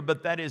favor,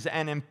 but that is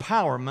an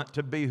empowerment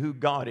to be who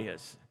God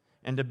is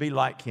and to be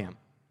like him.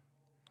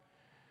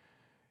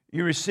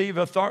 You receive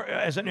authority.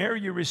 As an heir,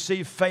 you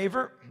receive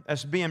favor.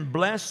 That's being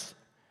blessed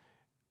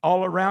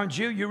all around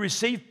you. You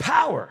receive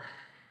power,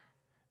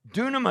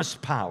 dunamis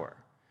power.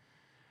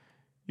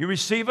 You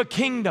receive a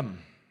kingdom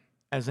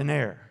as an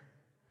heir.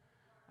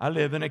 I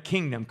live in a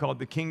kingdom called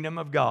the kingdom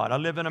of God. I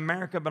live in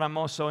America, but I'm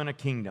also in a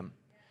kingdom.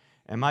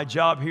 And my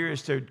job here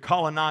is to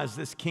colonize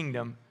this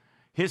kingdom,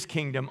 his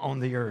kingdom on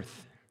the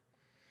earth.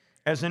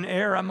 As an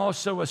heir, I'm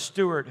also a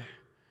steward.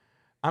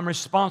 I'm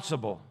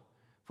responsible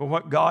for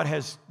what God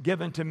has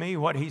given to me,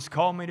 what he's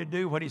called me to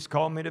do, what he's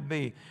called me to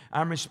be.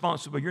 I'm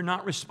responsible. You're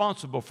not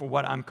responsible for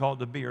what I'm called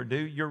to be or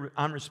do.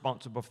 I'm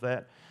responsible for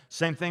that.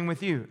 Same thing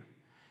with you.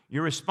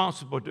 You're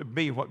responsible to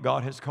be what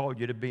God has called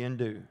you to be and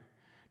do.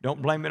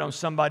 Don't blame it on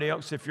somebody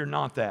else if you're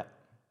not that,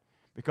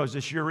 because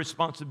it's your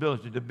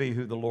responsibility to be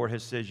who the Lord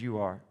has said you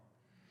are.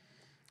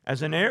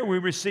 As an heir, we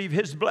receive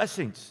his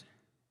blessings.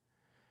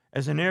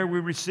 As an heir, we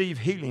receive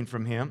healing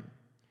from Him,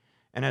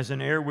 and as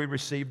an heir, we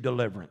receive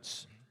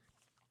deliverance.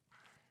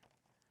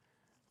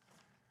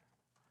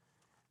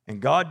 And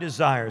God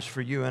desires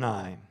for you and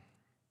I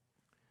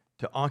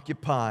to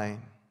occupy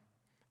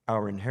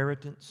our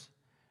inheritance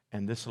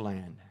and this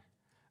land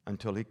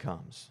until He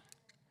comes.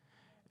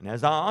 And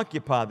as I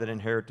occupy that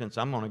inheritance,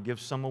 I'm going to give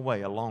some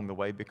away along the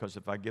way, because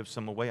if I give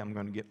some away, I'm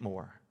going to get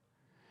more.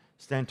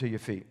 Stand to your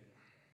feet.